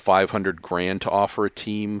with $500,000 to offer a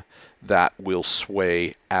team, that will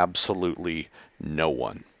sway absolutely no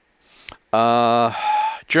one.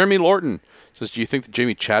 Jeremy Lorton says, do you think the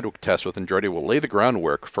Jamie Chadwick test with Andretti will lay the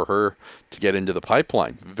groundwork for her to get into the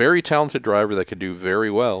pipeline? Very talented driver that could do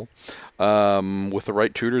very well with the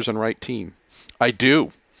right tutors and right team. I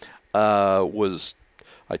do. I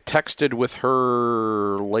texted with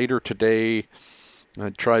her later today.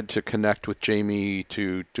 I tried to connect with Jamie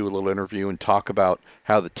to do a little interview and talk about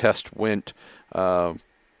how the test went.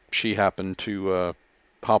 She happened to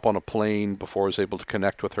hop on a plane before I was able to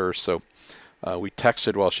connect with her, so we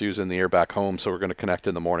texted while she was in the air back home, so we're going to connect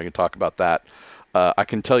in the morning and talk about that. I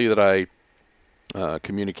can tell you that I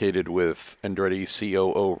communicated with Andretti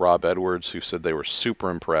COO Rob Edwards, who said they were super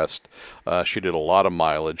impressed. She did a lot of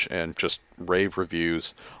mileage and just rave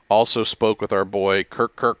reviews. Also spoke with our boy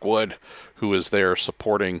Kirk Kirkwood, who is there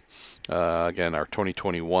supporting, again, our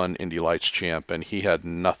 2021 Indy Lights champ, and he had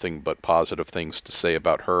nothing but positive things to say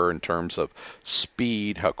about her in terms of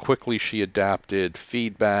speed, how quickly she adapted,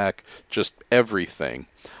 feedback, just everything.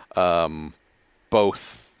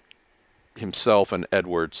 Both himself and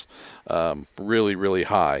Edwards really, really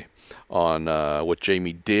high on what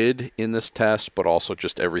Jamie did in this test, but also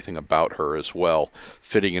just everything about her as well,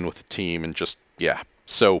 fitting in with the team and just, yeah.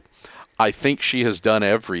 So I think she has done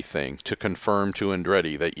everything to confirm to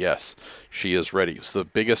Andretti that, yes, she is ready. It's the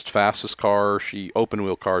biggest, fastest car,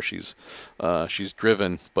 open-wheel car she's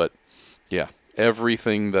driven, but, yeah,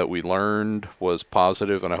 everything that we learned was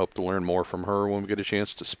positive, and I hope to learn more from her when we get a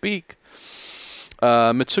chance to speak.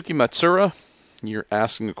 Mitsuki Matsura, you're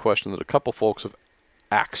asking a question that a couple folks have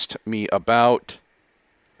asked me about.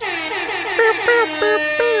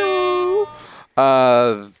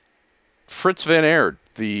 Fritz van Aert,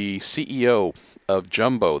 the CEO of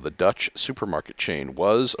Jumbo, the Dutch supermarket chain,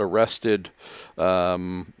 was arrested,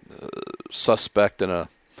 suspect in a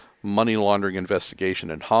money laundering investigation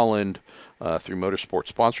in Holland through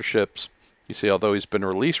motorsport sponsorships. You say, although he's been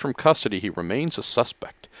released from custody, he remains a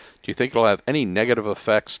suspect. Do you think it'll have any negative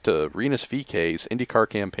effects to Rinus VeeKay's IndyCar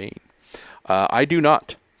campaign? I do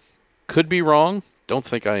not. Could be wrong. Don't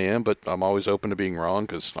think I am, but I'm always open to being wrong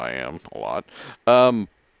because I am a lot.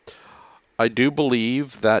 I do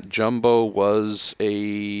believe that Jumbo was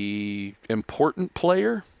a important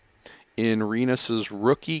player in Rinus's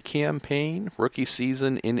rookie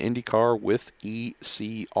season in IndyCar with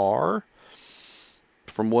ECR.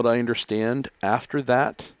 From what I understand, after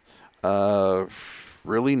that,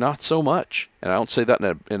 really not so much. And I don't say that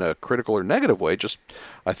in a critical or negative way. Just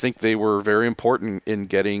I think they were very important in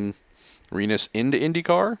getting Rinus into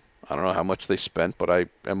IndyCar. I don't know how much they spent, but I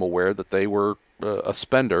am aware that they were a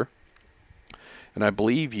spender. And I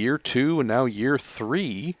believe year 2 and now year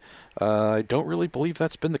 3, I don't really believe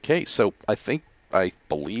that's been the case. So I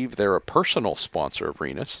believe they're a personal sponsor of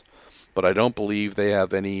Rinus, but I don't believe they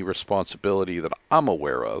have any responsibility that I'm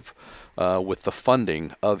aware of with the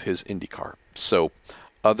funding of his IndyCar. So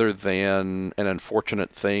other than an unfortunate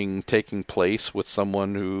thing taking place with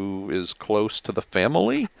someone who is close to the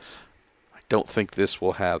family, I don't think this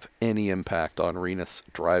will have any impact on Rinus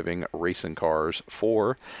driving racing cars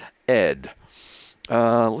for Ed.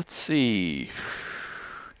 Let's see.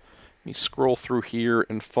 Let me scroll through here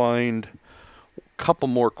and find a couple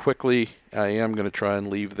more quickly. I am going to try and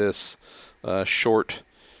leave this short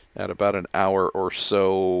at about an hour or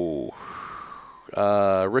so.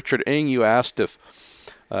 Richard Ng, you asked if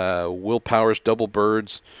Will Power's Double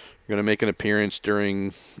Birds are going to make an appearance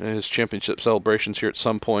during his championship celebrations here at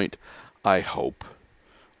some point. I hope.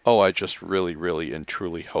 Oh, I just really, really and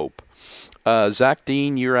truly hope. Zach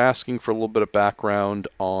Dean, you're asking for a little bit of background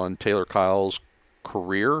on Taylor Kyle's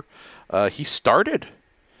career. He started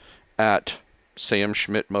at Sam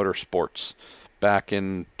Schmidt Motorsports back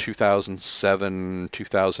in 2007,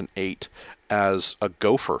 2008 as a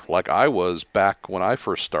gopher, like I was back when I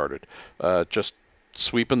first started, just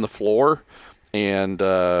sweeping the floor and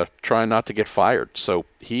trying not to get fired. So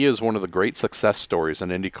he is one of the great success stories in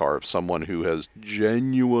IndyCar of someone who has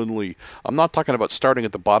genuinely, I'm not talking about starting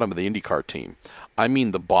at the bottom of the IndyCar team, I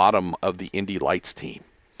mean the bottom of the Indy Lights team,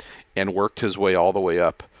 and worked his way all the way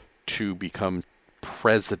up to become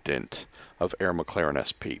president of Air McLaren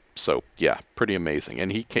SP. So yeah, pretty amazing.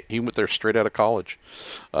 And he went there straight out of college,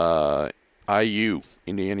 IU,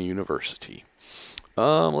 Indiana University.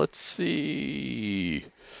 Let's see.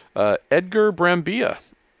 Edgar Brambilla.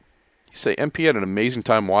 You say, MP had an amazing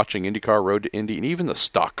time watching IndyCar Road to Indy and even the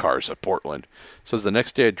stock cars at Portland. Says the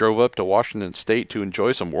next day I drove up to Washington State to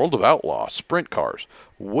enjoy some World of Outlaw sprint cars.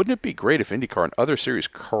 Wouldn't it be great if IndyCar and other series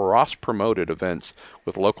cross-promoted events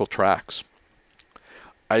with local tracks?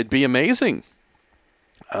 It'd be amazing.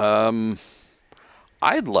 I'd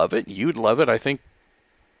love it. You'd love it. I think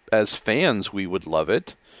as fans we would love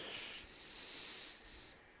it.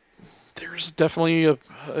 There's definitely a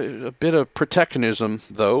bit of protectionism,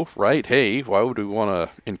 though, right? Hey, why would we want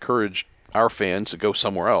to encourage our fans to go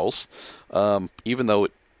somewhere else, even though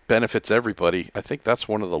it benefits everybody? I think that's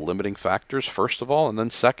one of the limiting factors, first of all. And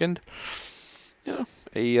then second, an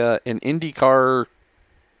IndyCar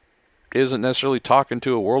isn't necessarily talking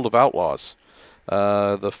to a World of Outlaws.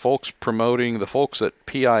 The folks at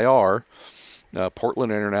PIR,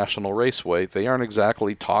 Portland International Raceway, they aren't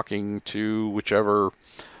exactly talking to whichever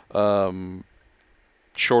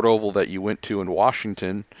short oval that you went to in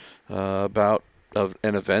Washington about an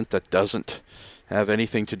event that doesn't have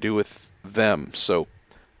anything to do with them. So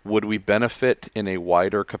would we benefit in a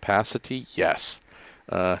wider capacity? Yes.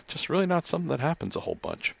 Just really not something that happens a whole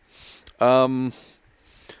bunch. Dan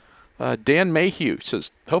Mayhew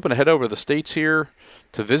says, hoping to head over to the States here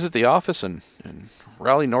to visit the office in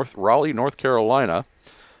Raleigh, North Carolina.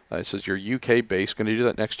 It says, you're UK-based, going to do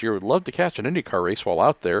that next year. Would love to catch an IndyCar race while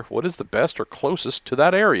out there. What is the best or closest to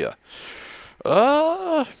that area?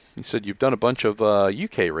 He said, you've done a bunch of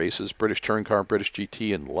UK races, British Touring Car, British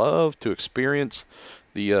GT, and love to experience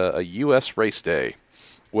a US race day.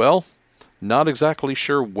 Well, not exactly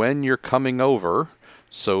sure when you're coming over,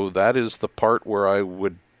 so that is the part where I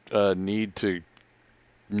would need to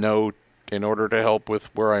know in order to help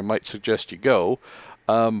with where I might suggest you go.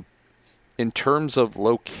 In terms of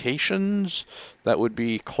locations, that would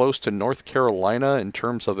be close to North Carolina in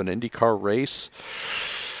terms of an IndyCar race.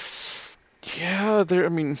 Yeah,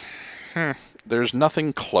 there's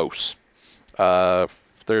nothing close.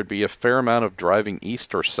 There'd be a fair amount of driving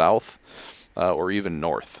east or south, or even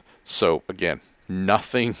north. So, again,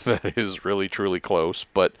 nothing that is really, truly close.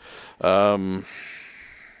 But if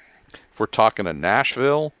we're talking a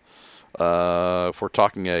Nashville, if we're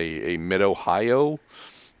talking a Mid-Ohio,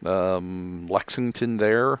 Lexington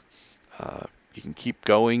there, you can keep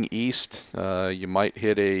going east. You might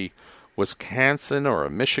hit a Wisconsin or a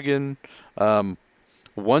Michigan.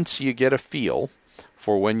 Once you get a feel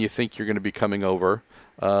for when you think you're going to be coming over,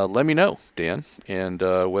 let me know, Dan. And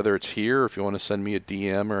whether it's here, or if you want to send me a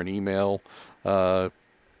DM or an email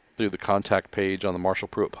through the contact page on the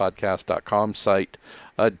MarshallPruittPodcast.com site,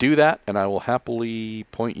 do that, and I will happily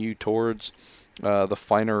point you towards the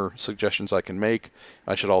finer suggestions I can make.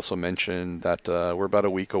 I should also mention that we're about a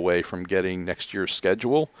week away from getting next year's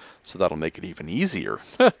schedule, so that'll make it even easier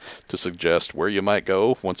to suggest where you might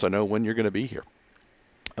go once I know when you're going to be here.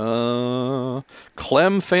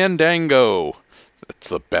 Clem Fandango. That's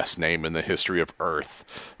the best name in the history of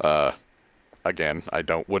Earth. Again, I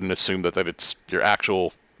wouldn't assume that it's your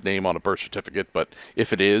actual name on a birth certificate, but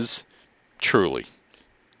if it is, truly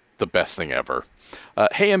the best thing ever.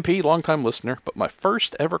 Hey MP, longtime listener, but my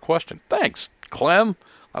first ever question. Thanks, Clem.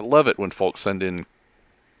 I love it when folks send in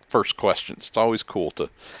first questions. It's always cool to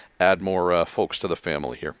add more folks to the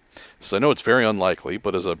family here. So I know it's very unlikely,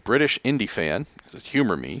 but as a British Indy fan,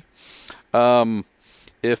 humor me,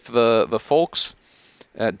 if the folks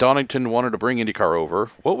at Donington wanted to bring IndyCar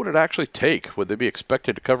over, what would it actually take? Would they be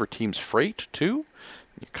expected to cover team's freight too?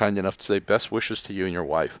 You're kind enough to say best wishes to you and your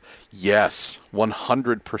wife. Yes,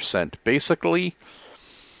 100%. Basically,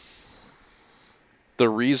 the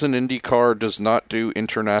reason IndyCar does not do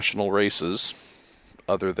international races,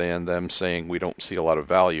 other than them saying we don't see a lot of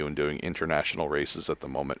value in doing international races at the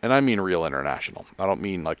moment, and I mean real international. I don't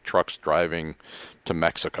mean like trucks driving to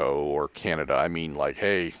Mexico or Canada. I mean like,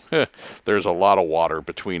 hey, there's a lot of water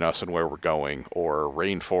between us and where we're going, or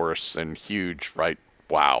rainforests and huge, right?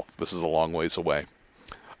 Wow, this is a long ways away.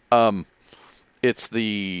 It's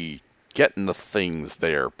the getting the things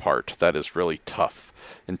there part that is really tough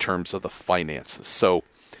in terms of the finances. So,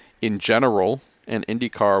 in general, an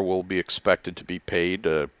IndyCar will be expected to be paid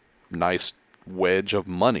a nice wedge of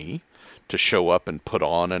money to show up and put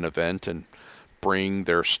on an event and bring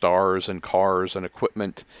their stars and cars and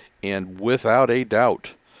equipment, and without a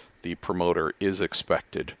doubt, the promoter is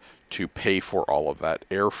expected to pay for all of that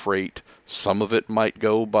air freight. Some of it might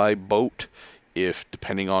go by boat, if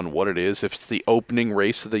depending on what it is, if it's the opening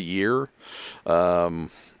race of the year,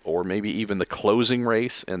 or maybe even the closing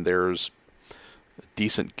race, and there's a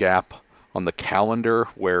decent gap on the calendar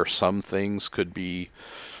where some things could be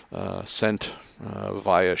sent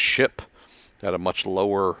via ship at a much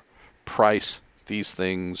lower price, these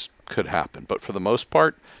things could happen. But for the most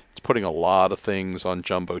part, it's putting a lot of things on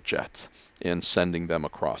jumbo jets and sending them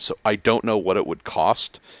across. So I don't know what it would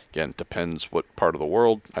cost. Again, depends what part of the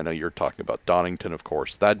world. I know you're talking about Donington, of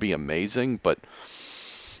course. That'd be amazing, but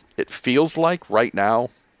it feels like right now,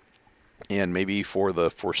 and maybe for the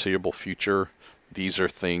foreseeable future, these are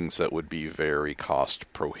things that would be very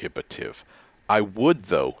cost prohibitive. I would,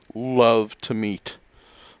 though, love to meet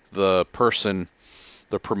the person,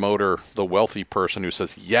 the promoter, the wealthy person who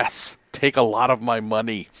says, yes, take a lot of my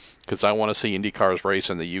money because I want to see IndyCars race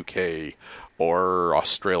in the UK or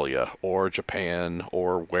Australia or Japan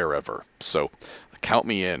or wherever. So count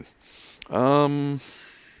me in.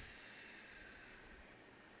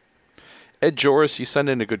 Ed Joris, you sent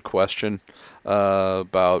in a good question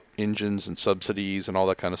about engines and subsidies and all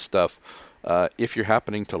that kind of stuff. If you're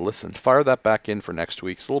happening to listen, fire that back in for next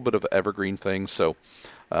week. It's a little bit of an evergreen thing, so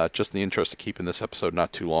just in the interest of keeping this episode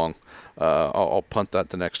not too long, I'll punt that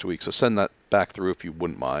to next week. So send that back through if you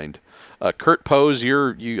wouldn't mind. Kurt Pose,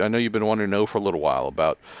 I know you've been wanting to know for a little while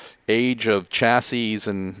about age of chassis,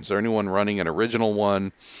 and is there anyone running an original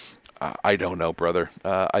one? I don't know, brother.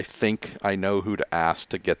 I think I know who to ask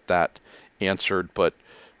to get that answered, but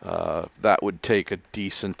that would take a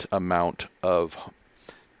decent amount of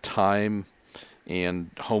time and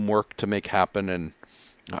homework to make happen, and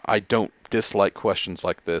I don't dislike questions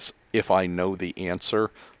like this if I know the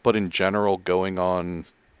answer, but in general, going on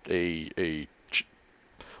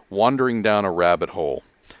wandering down a rabbit hole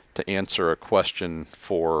to answer a question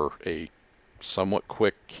for a somewhat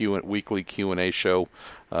quick weekly Q&A show,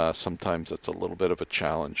 sometimes it's a little bit of a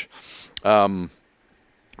challenge.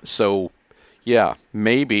 So yeah,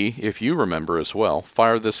 maybe if you remember as well,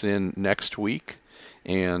 fire this in next week,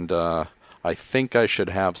 and I think I should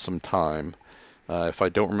have some time, if I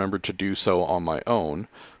don't remember to do so on my own,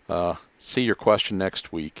 see your question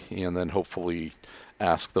next week, and then hopefully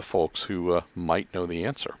ask the folks who might know the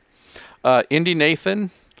answer. Indy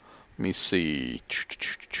Nathan, let me see.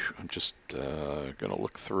 I'm just going to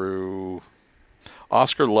look through.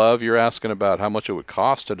 Oscar Love, you're asking about how much it would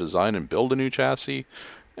cost to design and build a new chassis.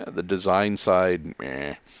 The design side,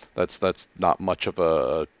 that's not much of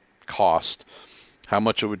a cost. How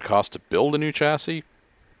much it would cost to build a new chassis?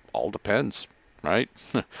 All depends, right?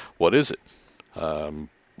 What is it?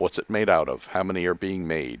 What's it made out of? How many are being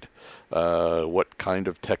made? What kind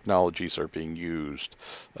of technologies are being used?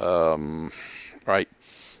 Right?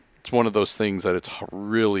 It's one of those things that it's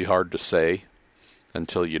really hard to say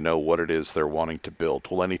until you know what it is they're wanting to build.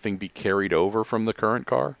 Will anything be carried over from the current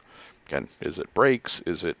car? Again, is it brakes?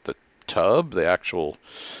 Is it the tub, the actual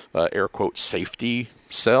air quote safety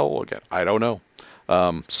cell? Again, I don't know.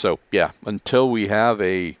 So yeah, until we have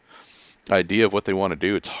a idea of what they want to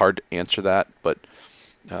do, it's hard to answer that. But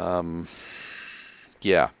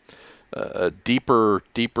yeah, a deeper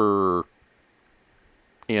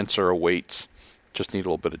answer awaits. Just need a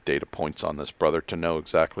little bit of data points on this, brother, to know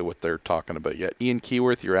exactly what they're talking about yet. Ian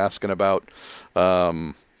Keyworth, you're asking about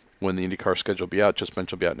when the IndyCar schedule will be out. Just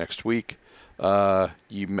mentioned it'll be out next week.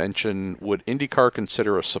 You mentioned, would IndyCar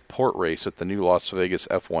consider a support race at the new Las Vegas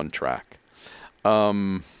F1 track?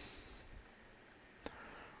 I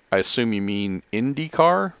assume you mean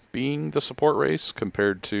IndyCar being the support race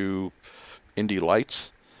compared to Indy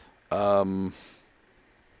Lights.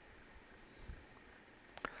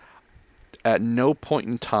 At no point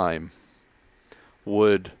in time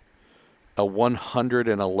would a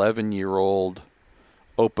 111-year-old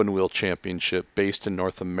open wheel championship based in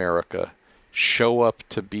North America show up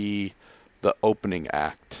to be the opening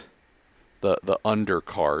act, the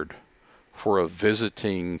undercard for a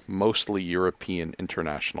visiting, mostly European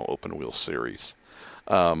international open wheel series.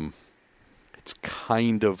 It's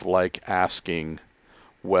kind of like asking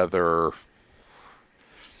whether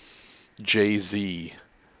Jay-Z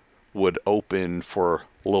would open for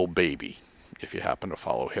Lil Baby, if you happen to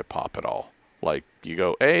follow hip hop at all. Like, you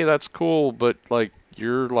go, hey, that's cool, but like,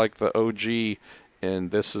 you're like the OG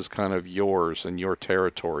and this is kind of yours and your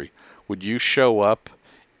territory. Would you show up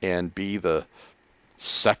and be the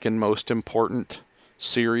second most important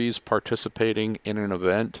series participating in an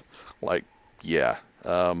event? Like, yeah.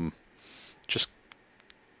 Just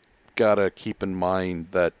gotta keep in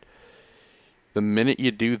mind that the minute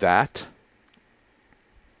you do that,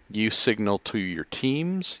 you signal to your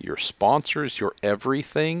teams, your sponsors, your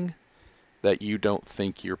everything that you don't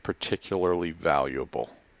think you're particularly valuable.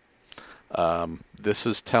 This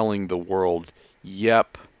is telling the world,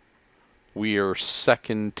 yep, we are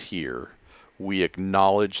second tier. We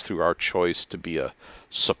acknowledge through our choice to be a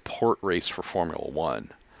support race for Formula One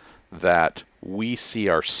that we see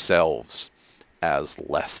ourselves as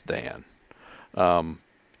less than.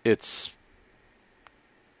 It's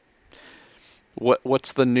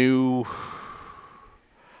what's the new?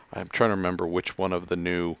 I'm trying to remember which one of the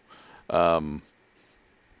new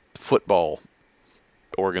football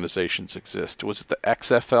organizations exist. Was it the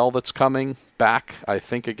XFL that's coming back? I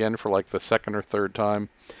think again for like the second or third time.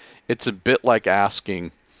 It's a bit like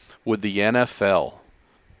asking, would the NFL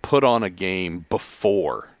put on a game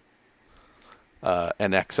before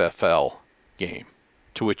an XFL game?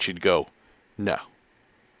 To which you'd go, no,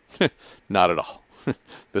 not at all.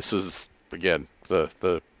 This is, again,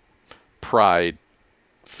 the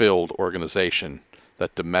pride-filled organization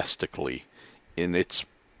that domestically, in its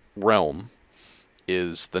realm,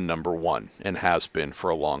 is the number one and has been for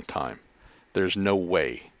a long time. There's no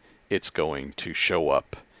way it's going to show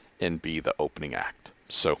up and be the opening act.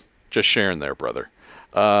 So, just sharing there, brother.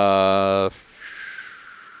 SRT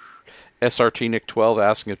Nick 12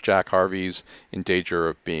 asking if Jack Harvey's in danger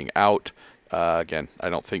of being out. Again,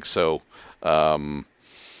 I don't think so. Yeah,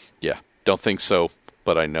 don't think so.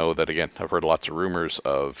 But I know that, again, I've heard lots of rumors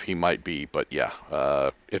of he might be. But yeah,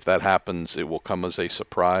 if that happens, it will come as a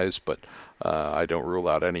surprise. But I don't rule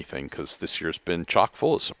out anything because this year's been chock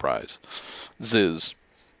full of surprise. Ziz.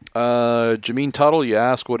 Jameen Tuttle, you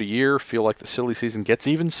ask, what a year. Feel like the silly season gets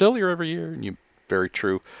even sillier every year. And you, very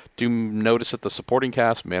true. Do notice that the supporting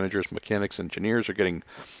cast, managers, mechanics, engineers are getting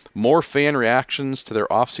more fan reactions to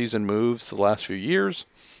their off-season moves the last few years.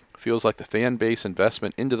 Feels like the fan base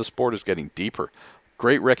investment into the sport is getting deeper.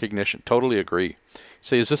 Great recognition. Totally agree.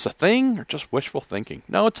 Say, is this a thing or just wishful thinking?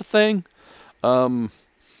 No, it's a thing. You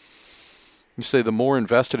say the more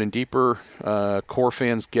invested and deeper core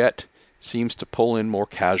fans get, seems to pull in more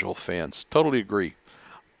casual fans. Totally agree.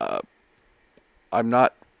 I'm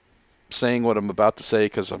not saying what I'm about to say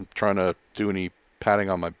because I'm trying to do any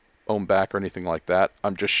patting on my own back or anything like that.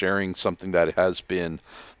 I'm just sharing something that has been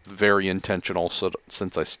very intentional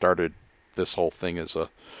since I started this whole thing as a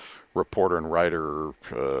reporter and writer,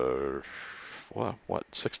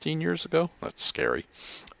 16 years ago? That's scary.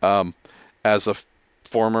 As a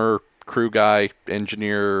former crew guy,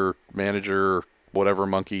 engineer, manager, whatever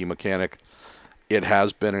monkey mechanic, it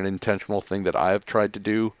has been an intentional thing that I have tried to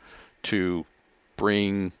do to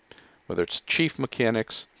bring, whether it's chief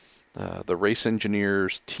mechanics, the race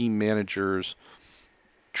engineers, team managers,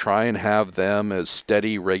 try and have them as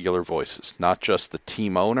steady, regular voices, not just the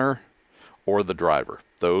team owner or the driver.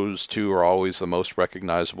 Those two are always the most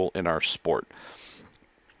recognizable in our sport.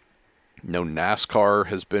 NASCAR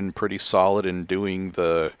has been pretty solid in doing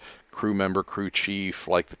the crew member, crew chief,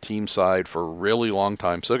 like the team side for a really long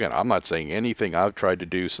time. So again, I'm not saying anything I've tried to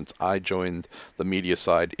do since I joined the media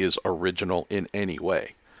side is original in any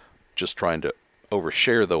way. Just trying to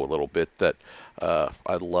overshare, though, a little bit that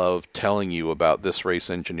I love telling you about this race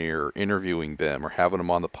engineer, or interviewing them, or having them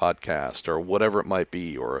on the podcast, or whatever it might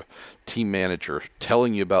be, or a team manager,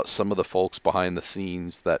 telling you about some of the folks behind the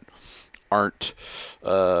scenes that aren't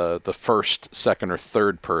the first, second, or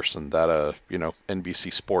third person that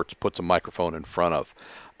NBC Sports puts a microphone in front of.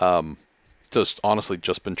 Just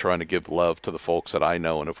been trying to give love to the folks that I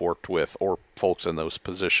know and have worked with, or folks in those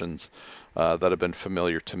positions that have been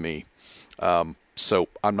familiar to me. So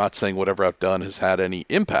I'm not saying whatever I've done has had any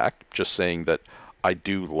impact, just saying that I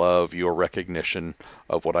do love your recognition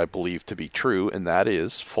of what I believe to be true, and that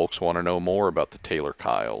is folks want to know more about the Taylor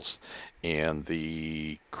Kyles and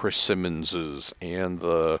the Chris Simmonses and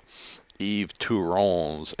the Yves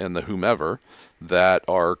Tourons and the whomever that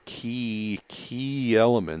are key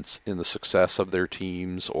elements in the success of their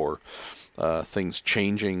teams, or things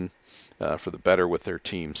changing for the better with their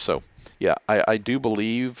teams. So yeah, I do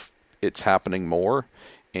believe it's happening more,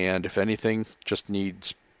 and if anything, just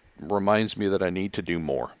reminds me that I need to do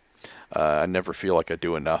more. I never feel like I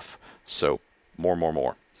do enough, so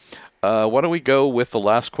more. Why don't we go with the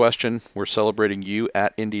last question? We're celebrating you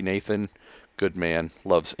at Indy Nathan. Good man,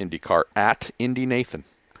 loves IndyCar, at Indy Nathan.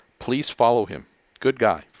 Please follow him. Good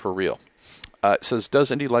guy, for real. It says, does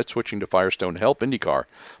Indy Light switching to Firestone help IndyCar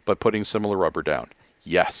by putting similar rubber down?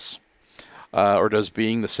 Yes. Or does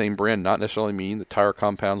being the same brand not necessarily mean the tire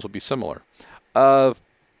compounds will be similar?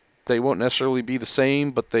 They won't necessarily be the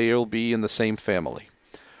same, but they'll be in the same family.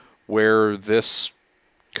 Where this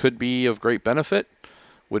could be of great benefit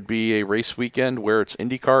would be a race weekend where it's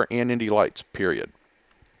IndyCar and Indy Lights, period.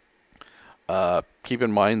 Keep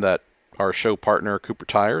in mind that our show partner, Cooper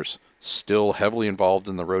Tires, still heavily involved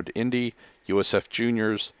in the Road to Indy, USF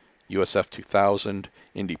Juniors, USF 2000,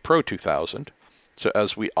 Indy Pro 2000. So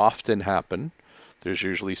as we often happen, there's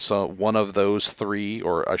usually one of those three,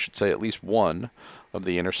 or I should say at least one, of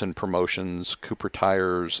the Anderson Promotions, Cooper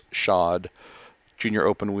Tires, Shod, Junior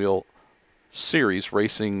Open Wheel Series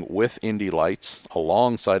racing with Indy Lights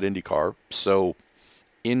alongside IndyCar. So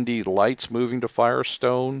Indy Lights moving to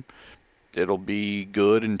Firestone, it'll be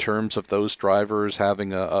good in terms of those drivers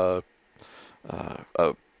having a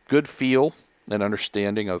good feel and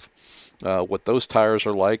understanding of what those tires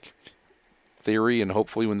are like. Theory, and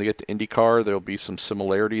hopefully when they get to IndyCar, there'll be some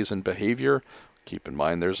similarities in behavior. Keep in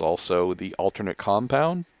mind there's also the alternate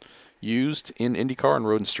compound used in IndyCar and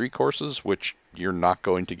road and street courses, which you're not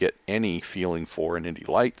going to get any feeling for in Indy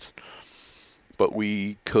Lights. But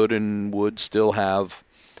we could and would still have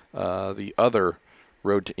the other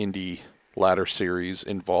Road to Indy ladder series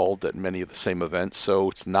involved at many of the same events. So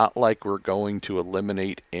it's not like we're going to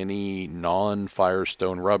eliminate any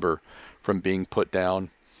non-Firestone rubber from being put down.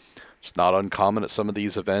 It's not uncommon at some of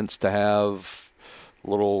these events to have a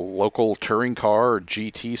little local touring car or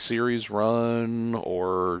GT series run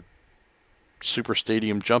or super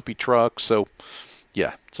stadium jumpy truck. So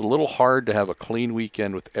yeah, it's a little hard to have a clean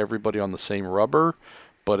weekend with everybody on the same rubber,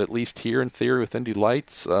 but at least here in theory with Indy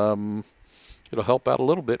Lights, it'll help out a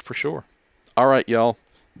little bit for sure. All right, y'all.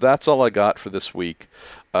 That's all I got for this week.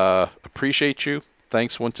 Appreciate you.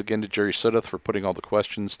 Thanks once again to Jerry Sudduth for putting all the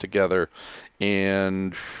questions together.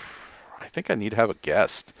 And I think I need to have a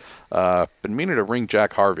guest. Been meaning to ring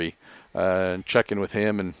Jack Harvey and check in with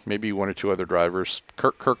him and maybe one or two other drivers.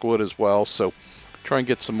 Kirkwood as well. So try and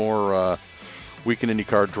get some more Weekend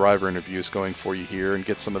IndyCar driver interviews going for you here and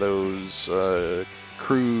get some of those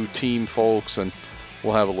crew team folks, and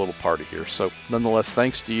we'll have a little party here. So nonetheless,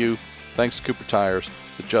 thanks to you. Thanks to Cooper Tires,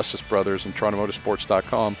 the Justice Brothers, and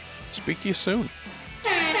TorontoMotorsports.com. Speak to you soon.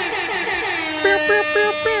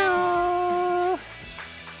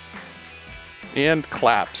 And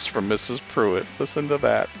claps from Mrs. Pruitt. Listen to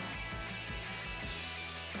that.